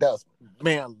you were. That was,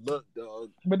 man, look, dog.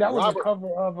 But that was a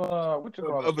cover of of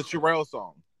a Sherelle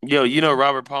song. Yo, you know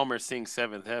Robert Palmer sings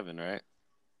Seventh Heaven, right?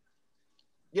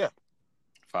 Yeah.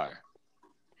 Fire.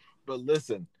 But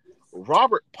listen,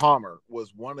 Robert Palmer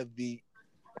was one of the.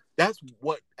 That's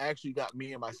what actually got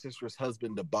me and my sister's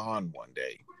husband to bond one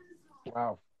day.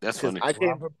 Wow, that's funny. I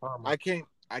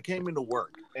came into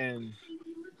work, and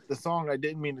the song "I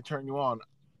Didn't Mean to Turn You On,"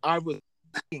 I was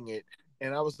singing it,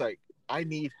 and I was like, "I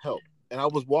need help." And I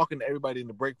was walking to everybody in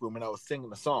the break room, and I was singing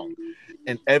the song.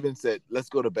 And Evan said, "Let's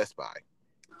go to Best Buy."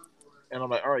 And I'm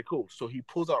like, "All right, cool." So he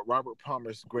pulls out Robert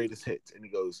Palmer's greatest hits, and he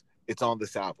goes, "It's on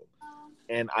this album."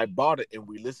 And I bought it, and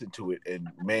we listened to it,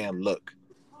 and man, look,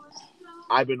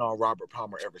 I've been on Robert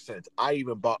Palmer ever since. I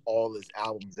even bought all his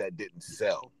albums that didn't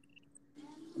sell.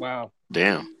 Wow.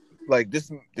 Damn. Like this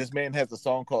man has a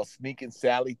song called "Sneaking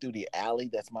Sally Through the Alley."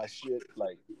 That's my shit.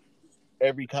 Like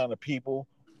Every Kind of People.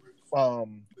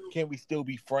 Can We Still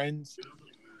Be Friends?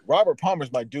 Robert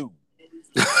Palmer's my dude.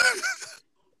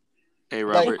 Hey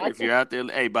Robert, if you're out there,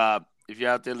 hey Bob, if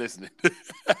you're out there listening,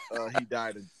 he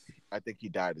died I think he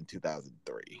died in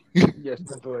 2003. Yes,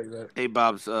 something like that. Hey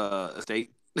Bob's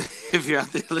estate, if you're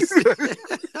out there listening,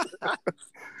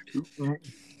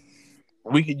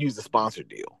 we could use a sponsor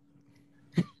deal.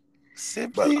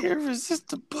 Simply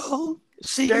Irresistible.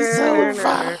 She's so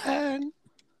fine.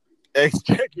 X,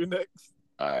 check your next.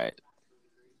 All right.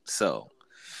 So,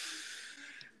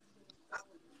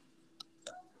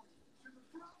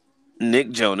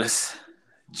 Nick Jonas,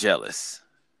 Jealous.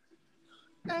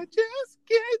 I just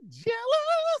get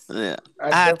jealous. Yeah.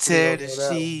 I tear the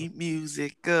sheet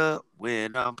music up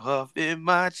when I'm puffing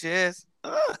my chest.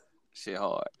 Shit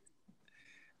hard.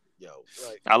 Yo,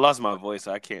 like, I lost my voice,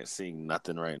 so I can't sing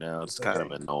nothing right now. It's kind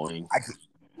of annoying.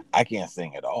 I can't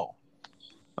sing at all.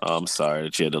 I'm sorry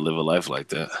that you had to live a life like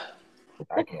that.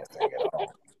 I can't sing at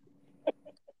all.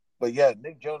 But yeah,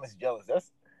 Nick Jonas,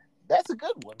 Jealous. That's a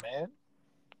good one, man.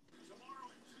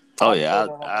 Oh yeah,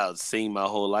 I'll sing my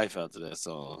whole life after that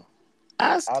song.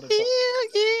 I still get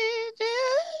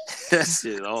that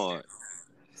shit hard.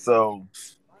 So,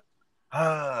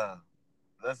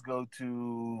 let's go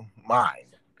to mine.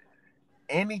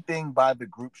 Anything by the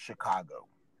group Chicago.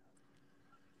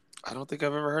 I don't think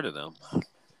I've ever heard of them.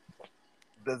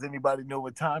 Does anybody know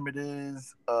what time it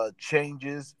is?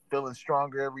 Changes, feeling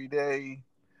stronger every day.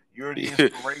 You're the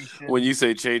inspiration. When you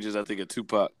say changes, I think of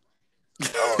Tupac.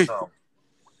 Oh no.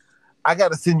 I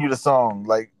gotta send you the song.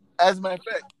 Like, as a matter of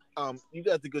fact, you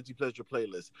got the Guilty Pleasure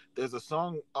playlist. There's a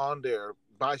song on there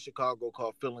by Chicago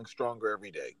called "Feeling Stronger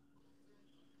Every Day."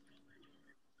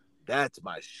 That's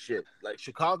my shit. Like,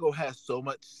 Chicago has so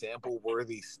much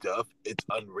sample-worthy stuff. It's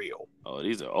unreal. Oh,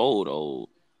 these are old.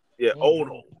 Yeah,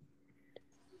 old.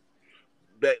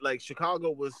 That like Chicago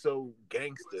was so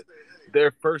gangster.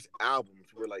 Their first albums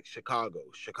were like Chicago,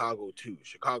 Chicago 2,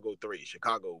 Chicago 3,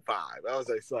 Chicago 5. I was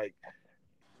like,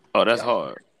 oh, that's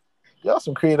hard. Y'all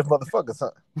some creative motherfuckers,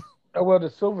 huh? Oh, well, the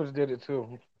Silvers did it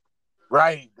too.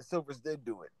 Right. The Silvers did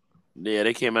do it. Yeah,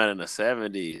 they came out in the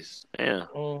 70s. Yeah.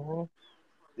 Mm-hmm.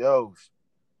 Yo,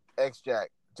 X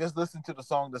Jack, just listen to the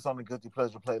song that's on the Guilty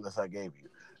Pleasure playlist I gave you.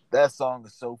 That song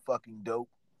is so fucking dope.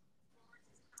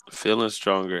 Feeling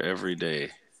stronger every day.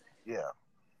 Yeah.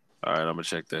 All right, I'm gonna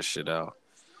check that shit out.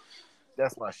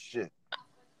 That's my shit.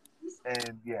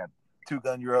 And yeah, Two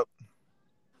Gun, you're up.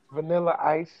 Vanilla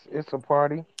Ice, It's a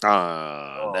Party.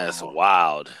 That's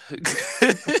wild.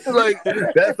 Like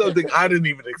that's something I didn't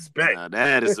even expect. Now,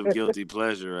 that is some guilty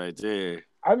pleasure right there.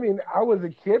 I mean, I was a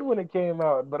kid when it came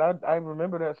out, but I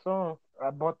remember that song. I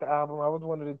bought the album. I was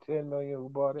one of the 10 million who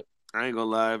bought it. I ain't gonna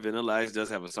lie, Vanilla Ice does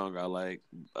have a song I like.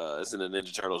 It's in the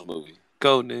Ninja Turtles movie.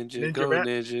 Go Ninja, go rap?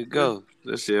 Ninja, go.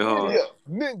 That shit hard. Yeah,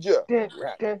 Ninja.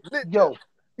 Ninja. Yo.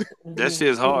 That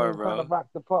shit's hard, bro. Rock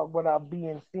the park without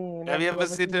being seen. Have you ever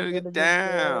seen them get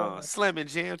down? Slam and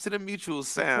jam to the mutual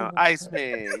sound.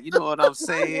 Iceman, you know what I'm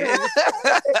saying?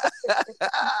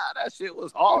 That shit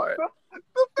was hard.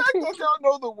 The fact that y'all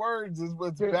know the words is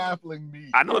what's baffling me.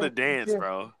 I know the dance,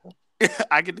 bro.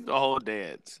 I can do the whole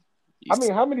dance. I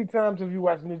mean, how many times have you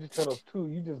watched Ninja Turtles 2?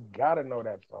 You just gotta know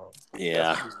that song.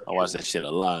 Yeah, I watched that shit a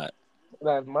lot.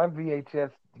 Like my VHS,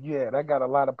 yeah, that got a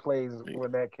lot of plays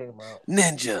when that came out.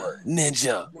 Ninja,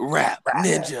 rap,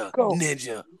 ninja, Go.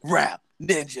 ninja, rap,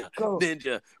 ninja, Go.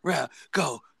 ninja, rap,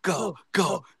 go, ninja,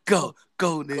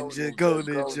 go,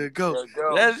 ninja, go.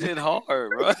 That shit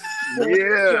hard, bro.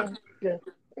 Yeah.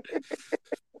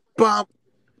 Bump.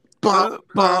 Bump.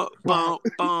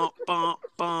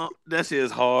 That shit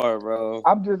is hard, bro.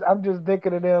 I'm just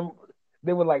thinking of them.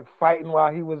 They were like fighting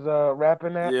while he was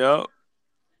rapping that. Yep.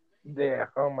 Yeah.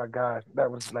 Oh my gosh,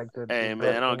 that was like the. Hey the man,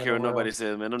 I best don't thing care in what the nobody world.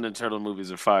 says, man. Them Turtle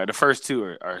movies are fire. The first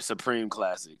two are supreme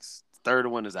classics. The third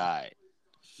one is alright.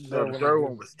 No, the third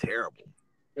one was terrible.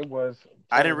 It was.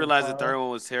 I didn't realize the third one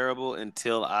was terrible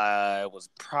until I was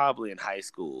probably in high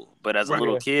school. But as a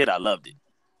little kid, I loved it.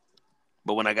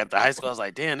 But when I got to high school, I was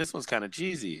like, damn, this one's kind of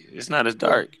cheesy. It's not as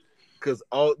dark. Because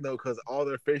all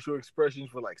their facial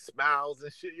expressions were like smiles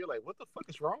and shit. You're like, what the fuck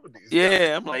is wrong with these guys?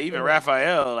 Yeah, I'm like, even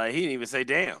Raphael, like, he didn't even say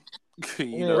damn.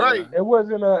 you know? Right. It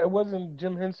wasn't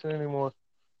Jim Henson anymore.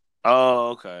 Oh,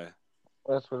 okay.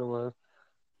 That's what it was.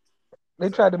 They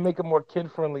tried to make it more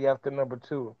kid friendly after number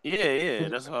 2. Yeah.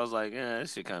 That's why I was like, yeah,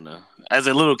 this shit kind of. As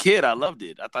a little kid, I loved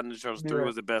it. I thought Ninja Turtles 3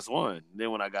 was the best one. Then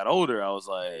when I got older, I was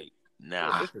like,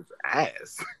 nah. This is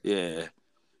ass. Yeah.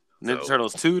 Ninja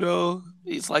Turtles 2, though,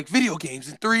 it's like video games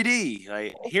in 3D.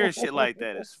 Like, hearing shit like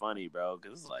that is funny, bro.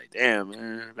 Because it's like, damn,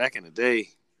 man, back in the day,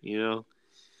 you know?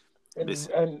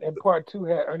 And part 2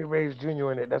 had Ernie Reyes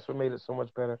Jr. in it. That's what made it so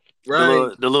much better.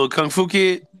 Right. The little Kung Fu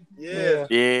kid? Yeah.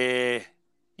 Yeah.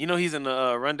 You know he's in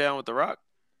the Rundown with The Rock?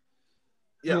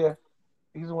 Yeah.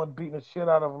 He's the one beating the shit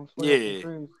out of him. Yeah.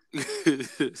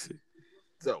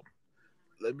 So,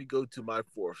 let me go to my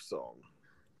fourth song.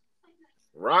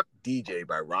 Rock DJ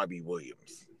by Robbie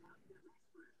Williams.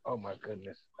 Oh my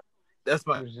goodness. That's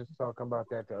my. I was just talking about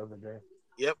that the other day.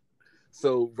 Yep.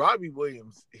 So Robbie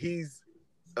Williams, he's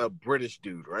a British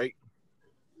dude, right?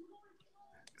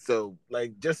 So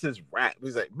like just his rap,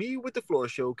 he's like, me with the floor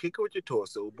show, kick it with your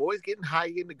torso, boys getting high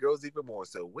and the girls even more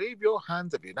so. Wave your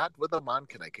hands if you're not with a man,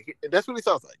 can I kick it? And that's what he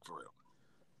sounds like for real.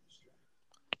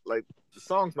 Like the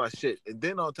song's my shit. And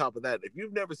then on top of that, if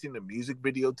you've never seen a music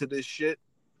video to this shit,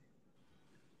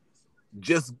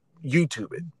 just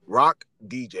YouTube it. Rock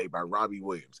DJ by Robbie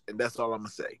Williams. And that's all I'm gonna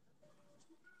say.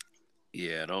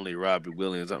 Yeah, the only Robbie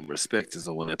Williams I'm respect is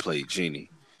the one that played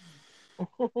Genie.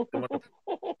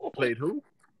 Played who?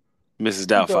 Mrs.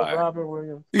 Doubtfire. Robert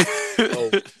Williams.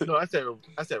 Oh no, I said.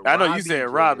 I know you Robbie said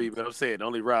Williams. Robbie, but I'm saying the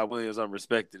only Rob Williams I'm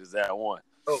respected is that one.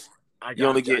 Oh, you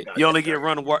only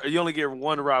get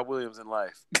one Rob Williams in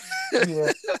life.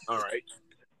 Yeah.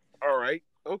 All right.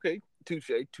 Okay.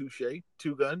 Touche.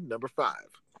 Two Gun, number 5.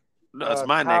 No, that's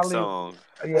my next song.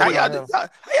 Yeah, How y'all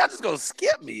just gonna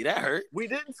skip me? That hurt. We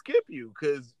didn't skip you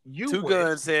because you Two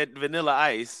Guns said Vanilla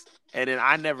Ice, and then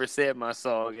I never said my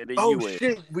song, and then you went.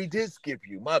 Shit, we did skip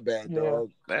you. My bad, dog.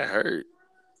 That hurt.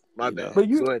 My bad. But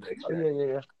you, Go ahead, next track.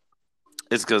 yeah.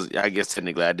 It's because I guess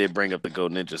technically I did bring up the Go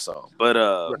Ninja song, but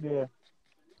Yeah.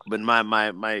 But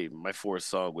my fourth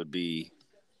song would be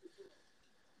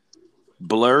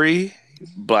Blurry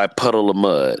by Puddle of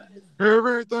Mud.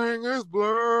 Everything is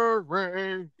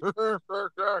blurry.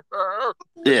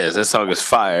 Yes, that song is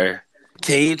fire.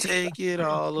 Can you take it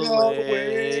all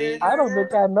away? I don't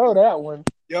think I know that one.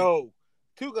 Yo,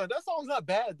 Two Gun, that song's not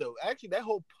bad though. Actually, that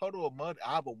whole Puddle of Mud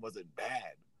album wasn't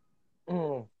bad.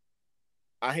 Mm.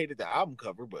 I hated the album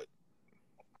cover, but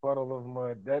Puddle of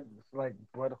Mud. That's like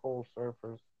Butthole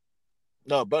Surfers.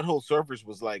 no, Butthole Surfers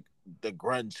was like the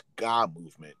grunge ska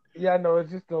movement. Yeah, I know.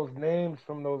 It's just those names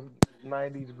from those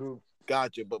 '90s groups.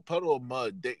 Gotcha. But Puddle of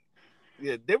Mud,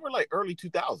 they were like early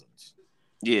 2000s.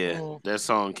 Yeah, that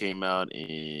song came out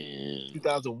in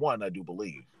 2001, I do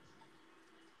believe.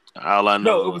 all I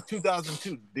know. No, it was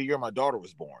 2002, the year my daughter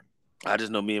was born. I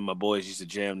just know me and my boys used to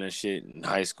jam that shit in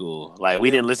high school. Like, we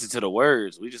didn't listen to the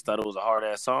words. We just thought it was a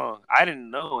hard-ass song. I didn't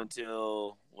know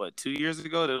until, 2 years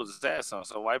ago that it was a sad song.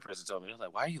 So a white person told me, I was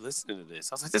like, why are you listening to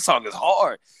this? I was like, this song is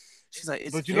hard. She's like,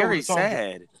 it's very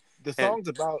sad. The song's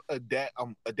about a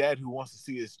dad who wants to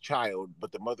see his child,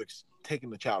 but the mother's taking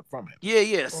the child from him.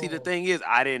 Yeah. See, the thing is,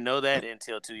 I didn't know that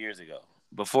until 2 years ago.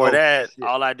 Before that, shit.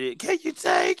 All I did, can you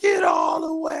take it all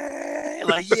away?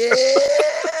 Like, yeah.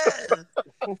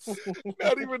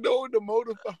 Not even knowing the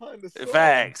motive behind the song.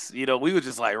 Facts. We were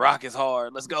just like, rock is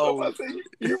hard. Let's go.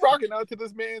 You're rocking out to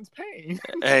this man's pain.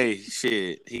 Hey,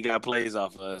 shit. He got plays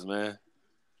off of us, man.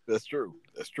 That's true.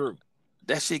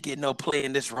 That shit get no play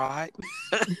in this ride.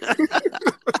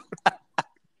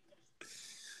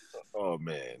 Oh,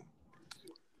 man.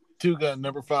 Two Gun,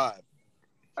 number 5.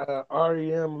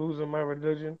 REM, Losing My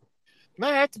Religion.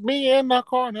 That's me in the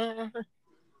corner.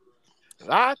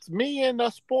 That's me in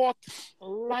the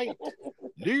spotlight.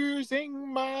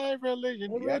 Losing my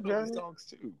religion. Yeah, I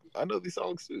know these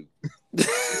songs too.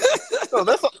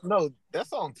 That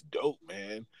song's dope,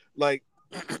 man. Like,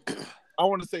 I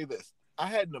want to say this. I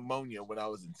had pneumonia when I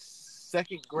was in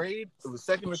 2nd grade. It was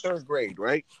 2nd or 3rd grade,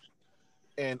 right?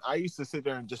 And I used to sit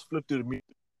there and just flip through the music.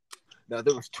 Now,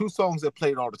 there was 2 songs that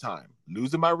played all the time.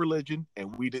 Losing My Religion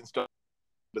and We Didn't Start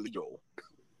Billy Joel.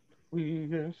 We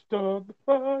didn't start the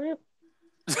fire.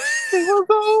 It was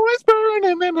always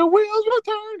burning and the wheels were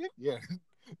turning. Yeah.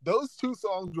 Those 2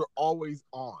 songs were always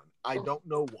on. I don't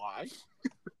know why.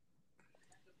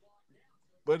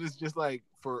 But it's just like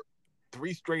for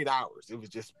 3 straight hours. It was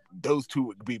just those 2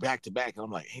 would be back to back. And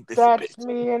I'm like, ain't this That's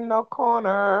me in the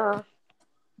corner.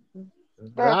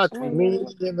 That's me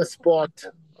in the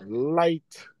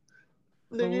spotlight.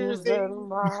 Losing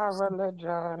my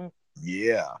religion.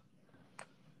 Yeah.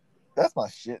 That's my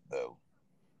shit, though.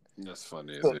 That's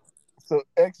funny, isn't it? So,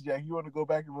 X-Jack, you want to go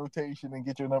back in rotation and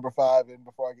get your number 5 in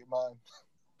before I get mine?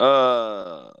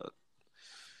 All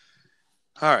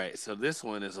right, so this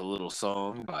one is a little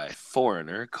song by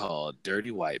Foreigner called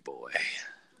Dirty White Boy.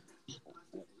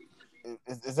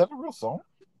 Is that a real song?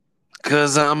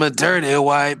 'Cause I'm a dirty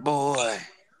white boy.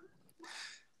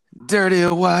 Dirty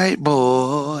white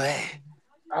boy.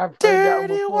 I've heard that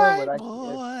before, but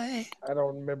I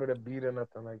don't remember the beat or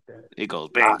nothing like that. It goes.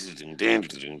 I'm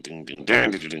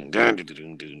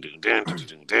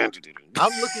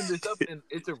looking this up and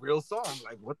it's a real song.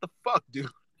 Like, what the fuck, dude?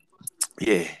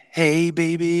 Yeah. Hey,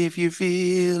 baby, if you're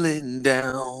feeling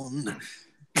down.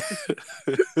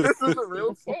 This is a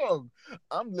real song.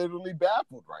 I'm literally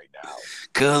baffled right now.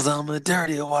 'Cause I'm a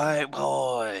dirty white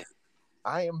boy.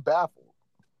 I am baffled.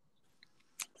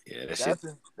 Yeah, that's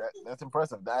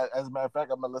impressive. As a matter of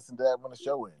fact, I'm gonna listen to that when the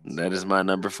show ends. That is my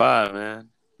number 5, man.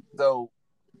 So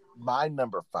my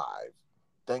number 5,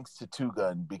 thanks to Two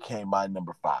Gun, became my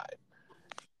number 5.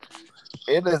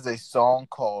 It is a song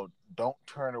called "Don't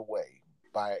Turn Away"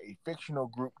 by a fictional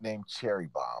group named Cherry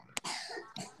Bomb.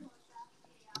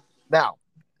 Now,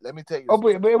 let me tell you. Oh, but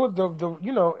it was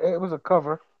it was a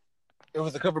cover. It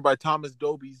was a cover by Thomas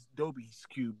Dolby's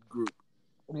Cube group.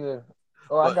 Yeah.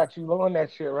 Oh, I got you on that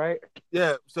shit, right?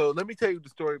 Yeah. So let me tell you the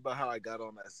story about how I got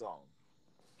on that song.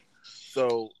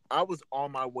 So I was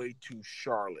on my way to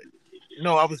Charlotte.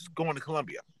 No, I was going to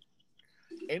Columbia.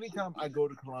 Anytime I go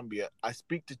to Columbia, I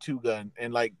speak to Two Gun,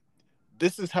 and like,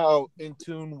 this is how in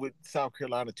tune with South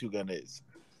Carolina Two Gun is.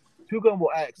 Two Gun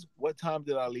will ask, "What time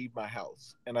did I leave my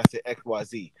house?" And I say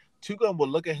XYZ. Two Gun will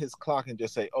look at his clock and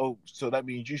just say, "Oh, so that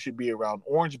means you should be around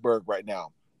Orangeburg right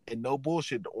now." And no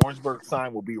bullshit, the Orangeburg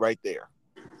sign will be right there.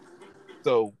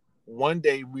 So one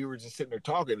day we were just sitting there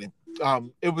talking, and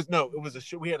it was a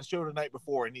show. We had a show the night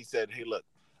before, and he said, "Hey, look,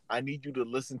 I need you to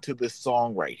listen to this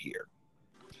song right here.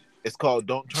 It's called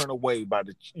 'Don't Turn Away' by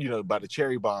the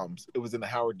Cherry Bombs. It was in the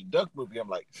Howard the Duck movie." I'm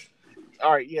like,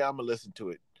 "All right, yeah, I'm gonna listen to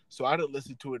it." So I didn't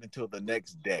listen to it until the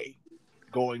next day,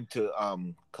 going to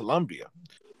Columbia.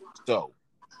 So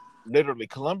literally,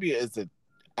 Columbia is an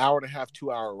hour and a half,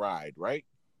 2-hour ride, right?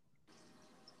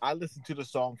 I listened to the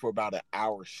song for about an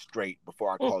hour straight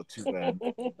before I called Two Gun.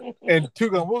 And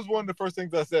Two Gun, what was one of the first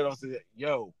things I said? I said,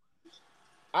 "Yo,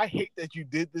 I hate that you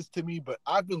did this to me, but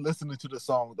I've been listening to the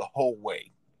song the whole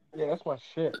way. Yeah, that's my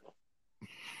shit.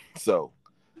 So,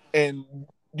 and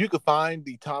you can find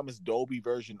the Thomas Dolby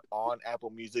version on Apple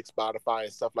Music, Spotify,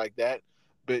 and stuff like that.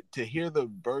 But to hear the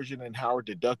version in Howard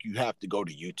the Duck, you have to go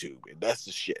to YouTube, and that's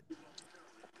the shit.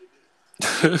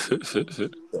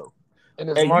 So, And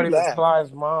it's and you Marty laugh.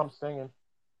 McFly's mom singing.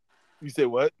 You say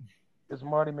what? It's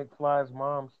Marty McFly's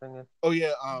mom singing. Oh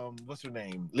yeah, what's her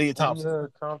name? Leah Thompson. Leah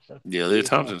Thompson. Yeah, Leah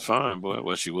Thompson's fine, boy.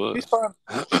 What she was. She's fine.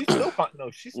 She's still fine. No,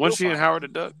 she's still Wasn't she fine. in Howard the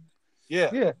Duck? Yeah.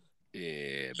 Yeah.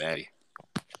 Yeah, baddie.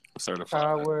 Certified.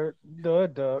 Howard the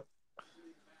Duck.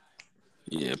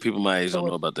 Yeah, people my age So don't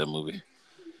know about that movie.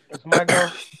 It's my go.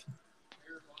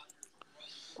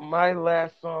 My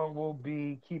last song will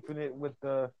be keeping it with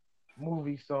the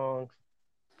movie songs.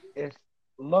 It's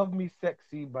 "Love Me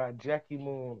Sexy" by Jackie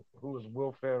Moon, who is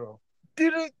Will Ferrell.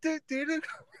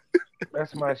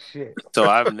 That's my shit. So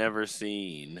I've never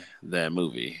seen that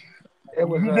movie. It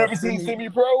was You never seen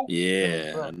Semi-Pro?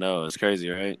 Yeah, I know. It's crazy,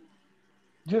 right?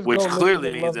 Just Which go listen clearly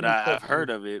to means Love that Me I've Sexy. heard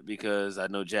of it because I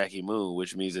know Jackie Moon,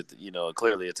 which means that,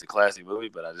 clearly it's a classy movie,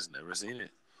 but I just never seen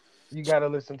it. You gotta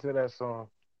listen to that song.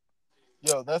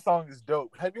 Yo, that song is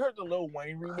dope. Have you heard the Lil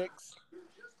Wayne remix?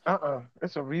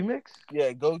 It's a remix?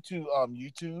 Yeah, go to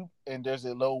YouTube and there's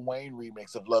a Lil Wayne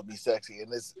remix of Love Me Sexy,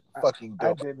 and it's fucking I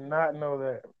dope. did not know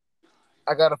that.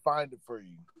 I gotta find it for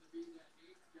you.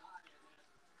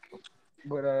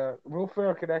 But Will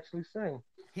Ferrell could actually sing.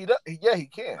 He does, yeah, he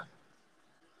can.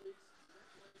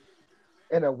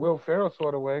 In a Will Ferrell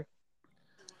sort of way.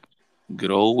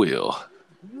 Good old Will.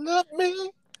 Love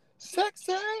me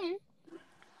sexy.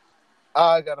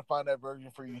 I gotta find that version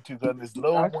for you too. Gun this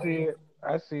Lil I Wayne. see it.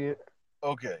 I see it.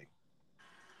 Okay.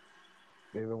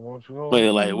 Baby, won't you Wait,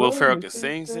 like Will love Ferrell me could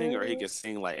sing, or he sexy? could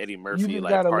sing like Eddie You Murphy, just like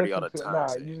gotta party all listen the to time. Nah,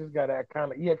 sing? you just gotta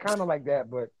kind of like that.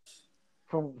 But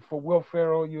for Will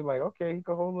Ferrell, you're like, okay, he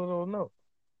can hold a little note.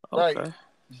 Right. Okay.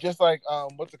 Just like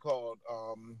what's it called?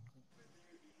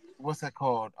 What's that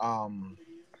called?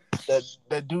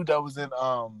 That dude that was in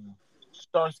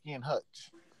Starsky and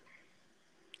Hutch.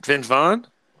 Vince Vaughn?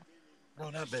 No,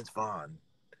 not Vince Vaughn.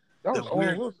 That was The Owen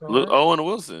weird- Wilson. Right? Owen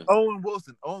Wilson. Owen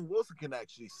Wilson. Owen Wilson can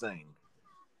actually sing.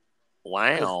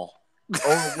 Wow.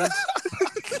 Owen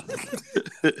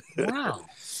Wilson. Wow.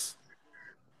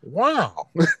 Wow.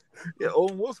 Yeah,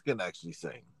 Owen Wilson can actually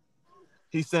sing.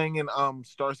 He sang in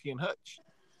Starsky and Hutch.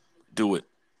 Do it.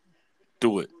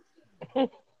 Do it.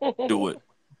 Do it.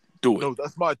 Do it. No,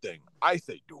 that's my thing. I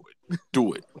say do it.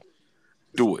 Do it.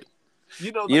 Do it.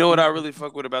 You know You know what I really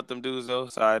fuck with about them dudes though?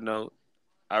 Side note.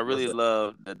 I really What's that?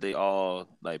 love that they all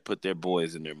like put their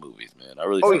boys in their movies, man. I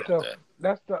really Oh, fuck So with that.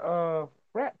 that's the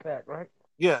Rat Pack, right?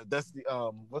 Yeah, that's the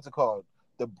what's it called?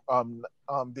 The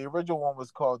original one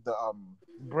was called the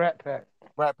Brat Pack.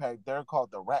 Rat Pack. They're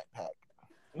called the Rat Pack.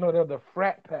 No, they're the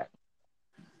Frat Pack.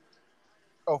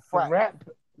 Oh, Frat.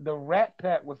 The Rat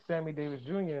Pack was Sammy Davis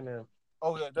Jr. in them.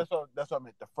 Oh yeah, that's what I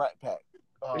meant. The Frat Pack.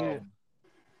 Yeah.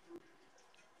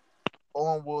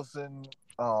 Owen Wilson.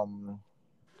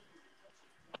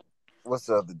 What's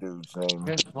the other dude's name?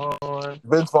 Vince Vaughn.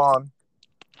 Vince Vaughn.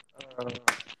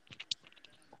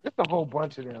 Just a whole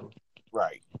bunch of them.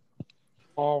 Right.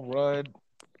 Paul Rudd.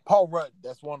 Paul Rudd.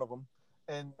 That's one of them.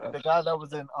 And the guy that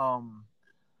was in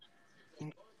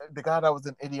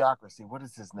Idiocracy. What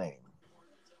is his name?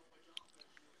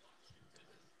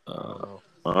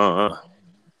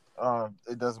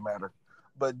 It doesn't matter.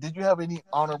 But did you have any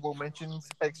honorable mentions,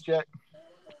 X-Jack?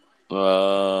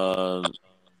 Honorable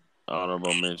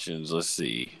mentions. Let's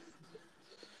see.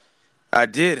 I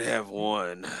did have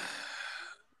one.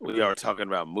 We are talking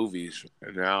about movies,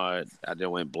 and now I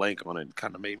just went blank on it.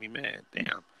 Kind of made me mad.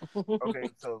 Damn. Okay,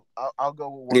 so I'll go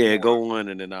with one. Yeah, more. go one,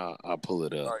 and then I'll pull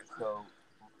it up. All right, so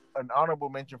an honorable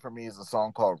mention for me is a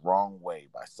song called "Wrong Way"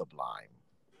 by Sublime.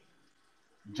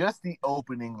 Just the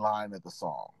opening line of the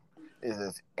song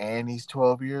is Annie's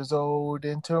 12 years old,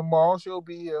 and tomorrow she'll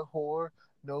be a whore.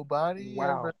 Nobody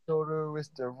ever told her it's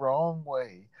the wrong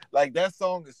way. Like, that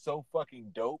song is so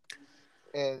fucking dope.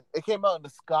 And it came out in the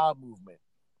ska movement.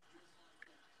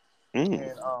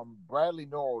 And Bradley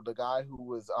Nowell, the guy who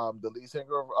was the lead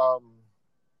singer of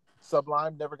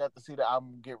Sublime, never got to see the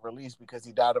album get released because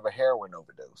he died of a heroin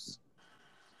overdose.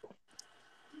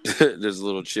 There's a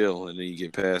little chill, and then you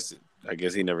get past it. I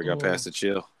guess he never got past the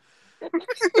chill.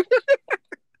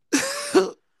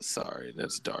 Sorry,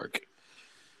 that's dark.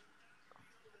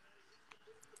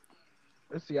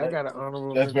 Let's see. I got an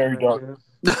honorable. That's very dark.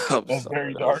 That's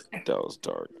very dark. That was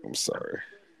dark. I'm sorry.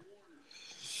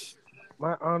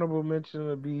 My honorable mention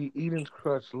would be Eden's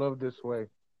Crush, "Love This Way."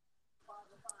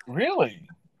 Really?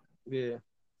 Yeah.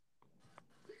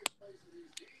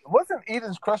 Wasn't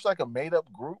Eden's Crush like a made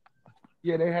up group?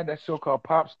 Yeah, they had that show called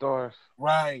Pop Stars.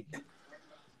 Right.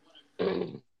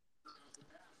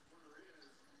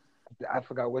 I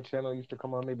forgot what channel used to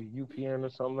come on, maybe UPN or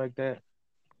something like that.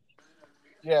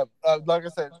 Yeah, like I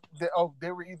said,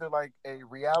 they were either like a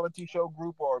reality show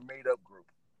group or a made up group.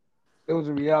 It was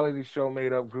a reality show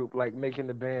made up group, like Making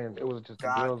the Band. It was just the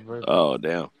Gotcha, girls version. Oh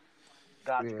damn.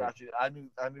 Yeah. gotcha. I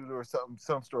knew there was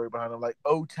some story behind them. Like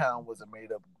O Town was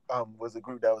was a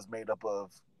group that was made up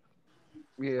of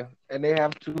Yeah. And they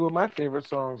have two of my favorite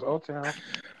songs, Old Town,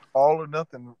 All or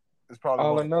Nothing is probably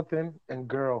All or one. Nothing, and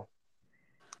Girl.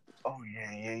 Oh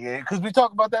yeah. Because we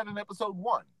talked about that in episode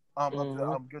 1 of the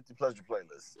Mhm. Guilty Pleasure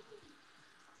playlist.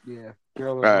 Yeah.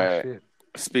 Girl All is my right. shit.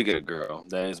 Speaking of girl,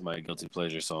 that is my guilty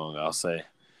pleasure song. I'll say,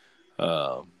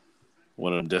 um,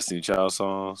 one of them Destiny Child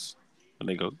songs when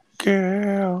they go,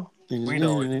 "Girl." We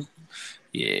know it.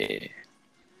 Yeah,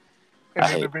 And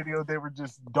I in the hate. video, they were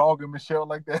just dogging Michelle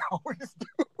like they always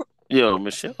do. Yo,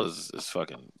 Michelle is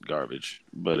fucking garbage.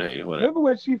 But hey, whatever. Remember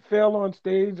when she fell on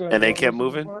stage on And they kept 106 and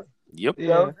moving. Park? Yep,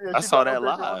 Yeah. Yeah, I she saw fell on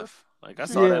that stage on one. live. Like I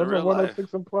saw Yeah, it that in was on real life.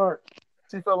 106 and Park.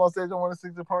 She fell on stage on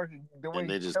 160 Park. The And way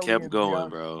they just Kelly kept and going, Beyonce,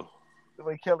 bro. the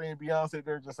way Kelly and Beyonce,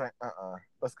 they're just like,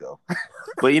 let's go.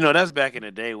 But that's back in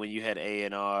the day when you had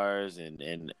A&Rs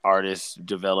and artist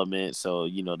development. So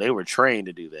they were trained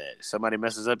to do that. Somebody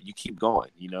messes up, you keep going.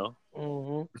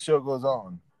 Hmm. The show goes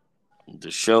on.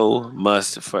 The show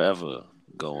must forever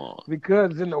go on.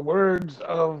 Because in the words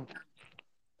of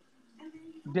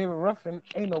David Ruffin,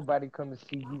 ain't nobody come to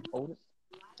see you, Otis.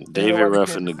 Ain't David nobody came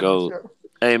Ruffin to the see the GOAT. show.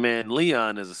 Hey man,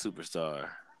 Leon is a superstar.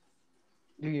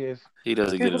 He is. He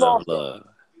doesn't He's get an enough all-star. love.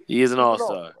 He is an He's an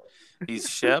all-star. all-star. He's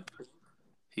Shep.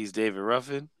 He's David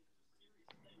Ruffin.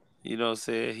 You know what I'm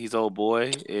saying? He's old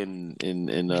boy in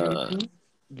JT.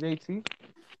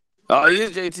 Oh, he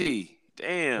is JT.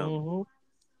 Damn. Mm-hmm.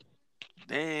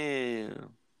 Damn.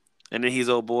 And then he's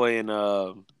old boy in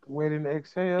Waiting to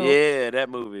exhale. yeah, that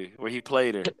movie where he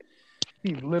played her.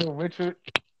 He's Little Richard.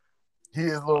 He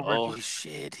is Little Oh Richard.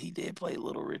 shit, he did play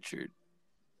Little Richard.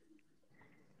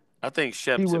 I think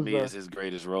Shep He to was me is his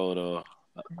greatest role though.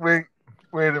 Wait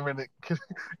a minute.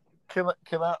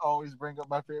 Can I always bring up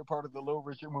my favorite part of the Little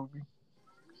Richard movie?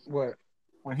 what?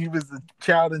 When he was a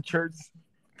child in church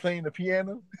playing the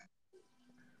piano.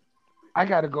 I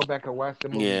got to go back and watch the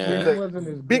movie. Yeah. It wasn't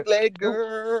as Big good. leg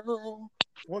girl.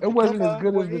 It wasn't as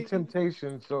good as The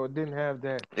Temptations, so it didn't have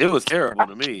that. It was terrible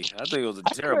to me. I think it was a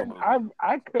terrible movie.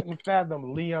 I couldn't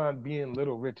fathom Leon being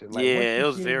Little Richard. Like, once Yeah, you it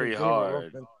was see him very with David hard.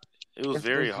 Ruffin, It was it's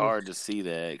very just- hard to see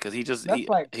that because That's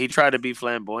like- he tried to be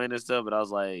flamboyant and stuff, but I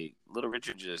was like, Little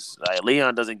Richard just like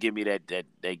Leon doesn't give me that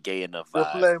gay enough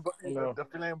vibe. The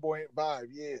flamboyant vibe,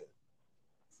 yeah.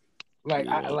 Like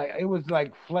Yeah. like it was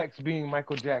like Flex being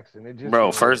Michael Jackson. It just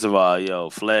Bro, first of all,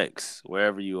 yo, Flex,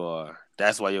 wherever you are,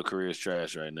 that's why your career is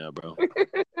trash right now, bro.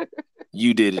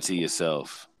 You did it to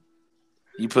yourself.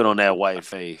 You put on that white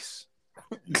face.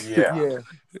 Yeah.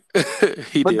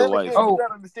 He But did then white again, face. you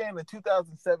gotta understand in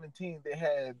 2017 they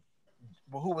had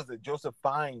who was it? Joseph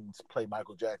Fiennes play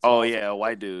Michael Jackson. Oh also. yeah, a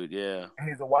white dude, yeah. And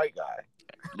he's a white guy.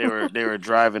 They were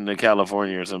driving to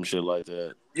California or some shit like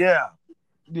that. Yeah.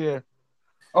 Yeah.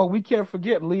 Oh, we can't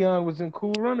forget Leon was in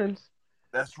Cool Runnings.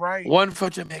 That's right. One for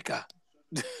Jamaica.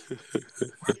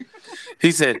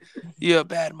 He said, "You're a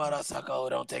bad mother sucker who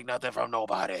don't take nothing from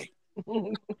nobody."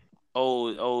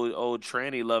 Old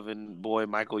tranny loving boy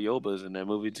Michael Yoba's in that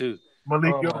movie too.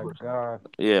 Malik Oh Yoba. my God.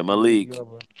 Yeah, Malik.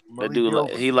 Yoba. That Malik dude,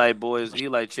 Yoba. he like boys. He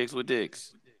like chicks with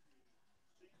dicks.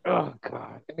 Oh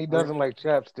God. And he doesn't like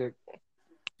chapstick.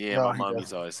 Yeah, No, my he mom used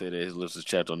doesn't. to always say that his lips was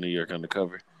chapped on New York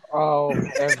Undercover. Oh,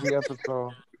 every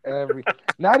episode.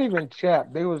 Not even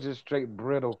chapped. They was just straight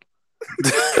brittle.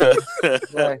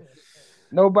 Like,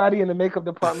 nobody in the makeup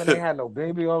department, they had no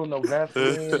baby oil, no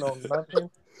Vaseline, no nothing.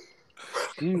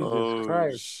 Jesus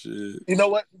Christ. shit! You know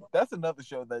what? That's another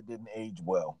show that didn't age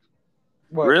well.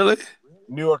 What? Really?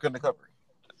 New York Undercover.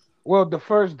 Well, the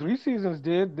first 3 seasons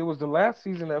did. There was the last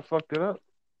season that fucked it up.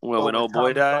 Well, when with old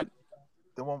boy Thomas died.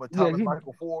 The one with Yeah, Thomas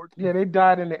Michael Ford. Yeah, they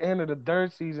died in the end of the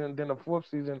 3rd season. Then the 4th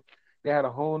season, they had a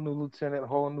whole new lieutenant,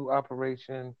 whole new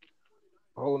operation,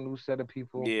 whole new set of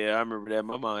people. Yeah, I remember that.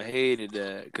 My mom hated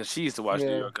that because she used to watch New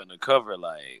Yeah. York Undercover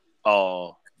like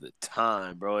all the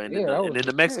time, bro. And Yeah, then, that the, was and then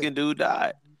the the Mexican dude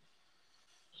died.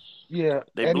 Yeah,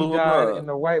 They Eddie blew him died up. and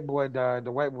the white boy died.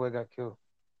 The white boy got killed.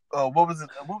 What was it?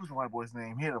 What was the white boy's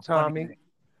name? He had a funny name.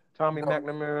 Tommy No.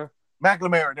 McNamara.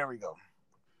 McNamara. There we go.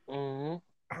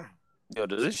 Mm-hmm. Yo,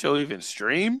 does this show even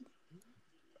stream?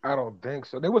 I don't think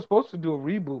so. They were supposed to do a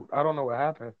reboot. I don't know what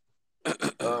happened.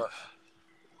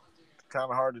 Kind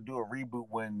of hard to do a reboot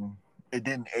when It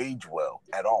didn't age well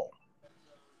at all.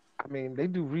 I mean, they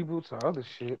do reboots of other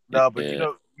shit. No, but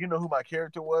Yeah. you know who my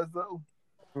character was though?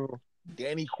 Who-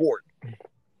 Danny Quart,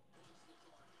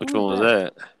 Which who one was was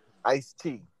that?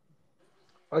 Ice-T.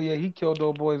 Oh yeah, he killed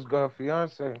old boy's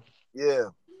fiance. Yeah,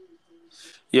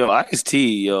 Yo,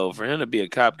 Ice-T, yo, for him to be a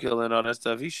cop killer and all that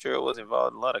stuff, he sure was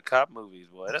involved in a lot of cop movies,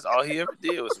 boy. That's all he ever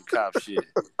did was some cop shit.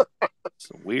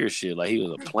 Some weird shit, like he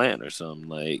was a plant or something.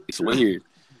 Like, it's weird.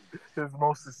 his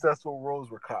most successful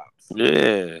roles were cops.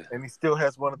 Yeah. And he still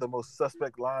has one of the most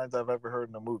suspect lines I've ever heard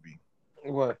in a movie.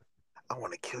 What? I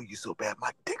want to kill you so bad,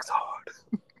 my dick's hard.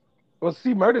 Well,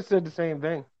 see, Murder said the same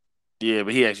thing. Yeah,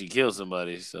 but he actually killed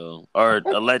somebody, so or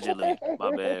allegedly.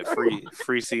 My bad.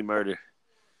 Free C murder.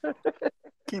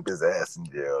 Keep his ass in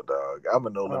jail, dog. I'm a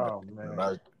no limit. Oh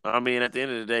man. I mean, at the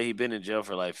end of the day, he been in jail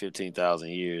for like 15,000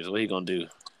 years. What he gonna do?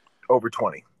 Over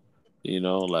 20. You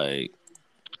know, like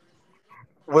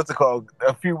What's it called?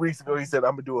 A few weeks ago, he said,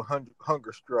 I'm going to do a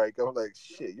hunger strike. I'm like,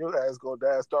 shit, your ass going to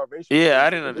die of starvation. yeah, I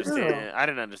didn't understand. I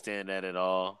didn't understand that at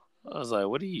all. I was like,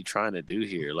 what are you trying to do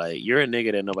here? Like, you're a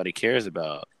nigga that nobody cares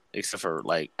about except for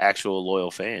like actual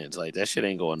loyal fans. Like that shit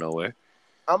ain't going nowhere.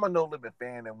 I'm a No Limit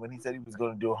fan, and when he said he was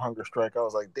going to do a hunger strike, I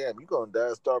was like, damn, you going to die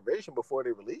of starvation before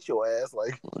they release your ass.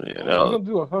 Like, Yeah, You're gonna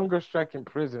do a hunger strike in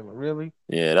prison, really?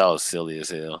 yeah, that was silly as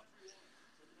hell.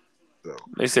 so.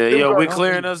 They said, yo, we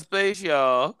clearing up space,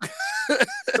 y'all.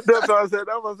 That's what I said.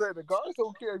 That's what I said. The guards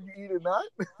don't care if you eat or not.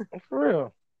 For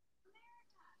real.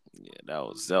 Yeah, that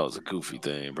was a goofy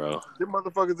thing, bro. Them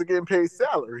motherfuckers are getting paid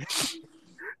salary.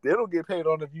 They don't get paid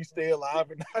on if you stay alive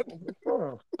or not.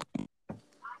 Huh.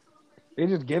 They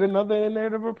just get another in there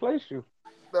to replace you.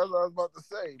 That's what I was about to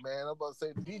say, man. I'm about to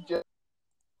say the DJ.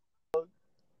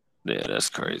 Yeah, that's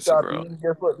crazy, Stop bro. eating.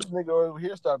 Guess what? This nigga over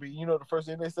here stop eating. You know the first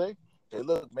thing they say? Hey,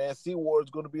 look, man,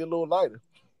 SeaWorld's going to be a little lighter.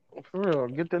 For real.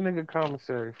 Get the nigga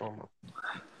commissary from him.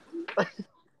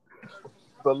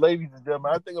 But ladies and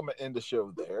gentlemen, I think I'm going to end the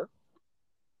show there.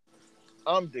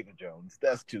 I'm Digger Jones.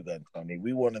 That's Two Gun Tony.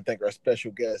 We want to thank our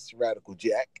special guest, Radical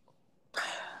Jack.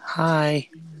 Hi.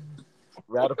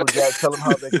 Radical Jack, tell them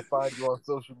how they can find you on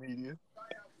social media.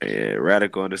 Yeah,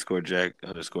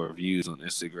 Radical_Jack_views on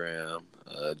Instagram.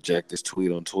 Jack this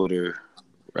tweet on Twitter.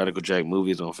 Radical Jack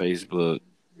movies on Facebook.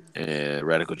 And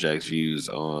Radical Jack's views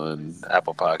on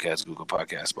Apple Podcasts, Google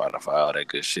Podcasts, Spotify, all that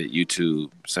good shit.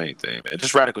 YouTube, same thing, man.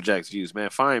 Just Radical Jack's views, man.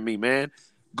 Find me, man.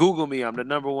 Google me. I'm the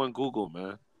number one Google,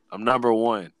 man. I'm number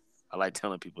one. I like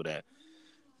telling people that.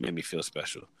 Made me feel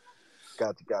special.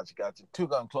 Gotcha. Two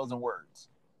Gun, closing words.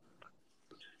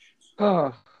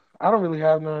 I don't really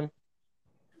have none.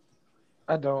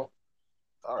 I don't.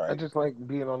 All right. I just like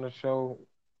being on the show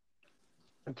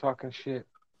and talking shit.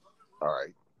 All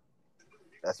right.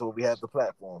 That's what we have the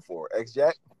platform for.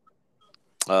 X-Jack?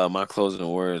 My closing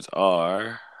words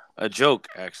are a joke,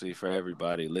 actually, for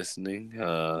everybody listening.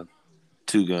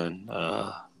 Two Gun,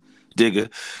 Digger.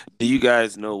 Do you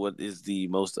guys know what is the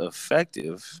most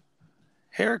effective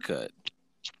haircut?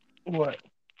 What?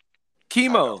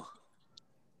 Chemo.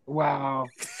 Wow.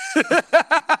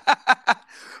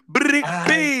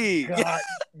 Big. Got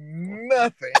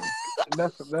nothing.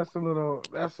 That's a little.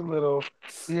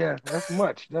 Yeah, that's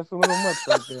much. That's a little much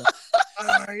right there.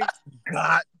 I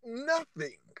got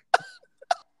nothing.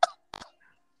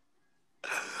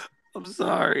 I'm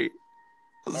sorry.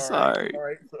 All Sorry.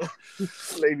 right. So,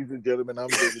 ladies and gentlemen, I'm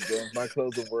David Jones. My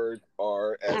closing words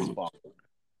are as follows.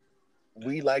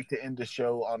 We like to end the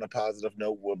show on a positive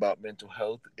note about mental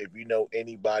health. If you know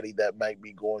anybody that might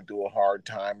be going through a hard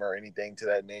time or anything to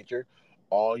that nature,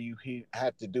 all you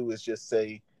have to do is just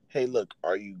say, hey, look,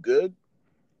 are you good?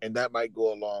 And that might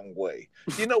go a long way.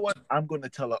 You know what? I'm going to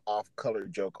tell an off-color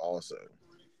joke also.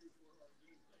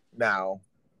 Now,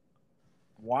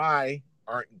 why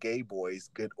aren't gay boys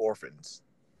good orphans?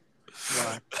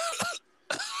 Why?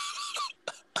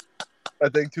 I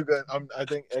think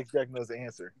X-Jack knows the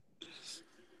answer.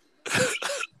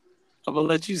 I'm gonna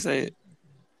let you say it.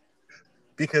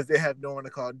 Because they have no one to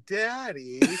call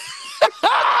daddy.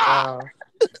 Wow.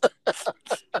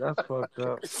 That's fucked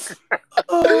up.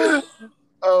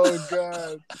 Oh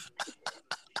God.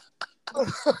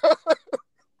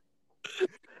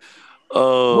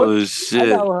 Oh I shit.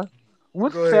 got one.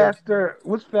 What's Go ahead. faster?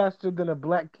 What's faster than a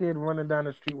black kid running down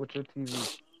the street with your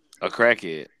TV? A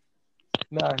crackhead.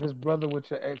 Nah, his brother with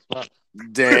your Xbox.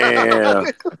 Damn.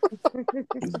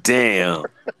 Damn.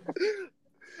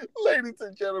 Ladies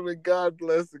and gentlemen, God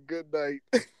bless and good night.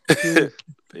 Peace.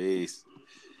 Peace.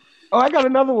 Oh, I got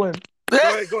another one. Go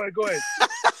ahead.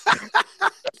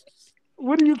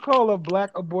 What do you call a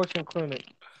black abortion clinic?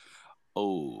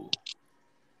 Oh.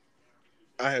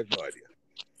 I have no idea.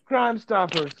 Crime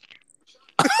Stoppers.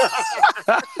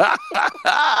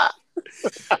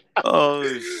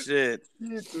 Oh shit!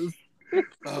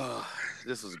 Oh,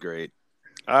 this was great.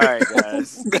 All right,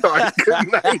 guys. All right,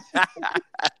 good night.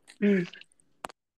 Peace.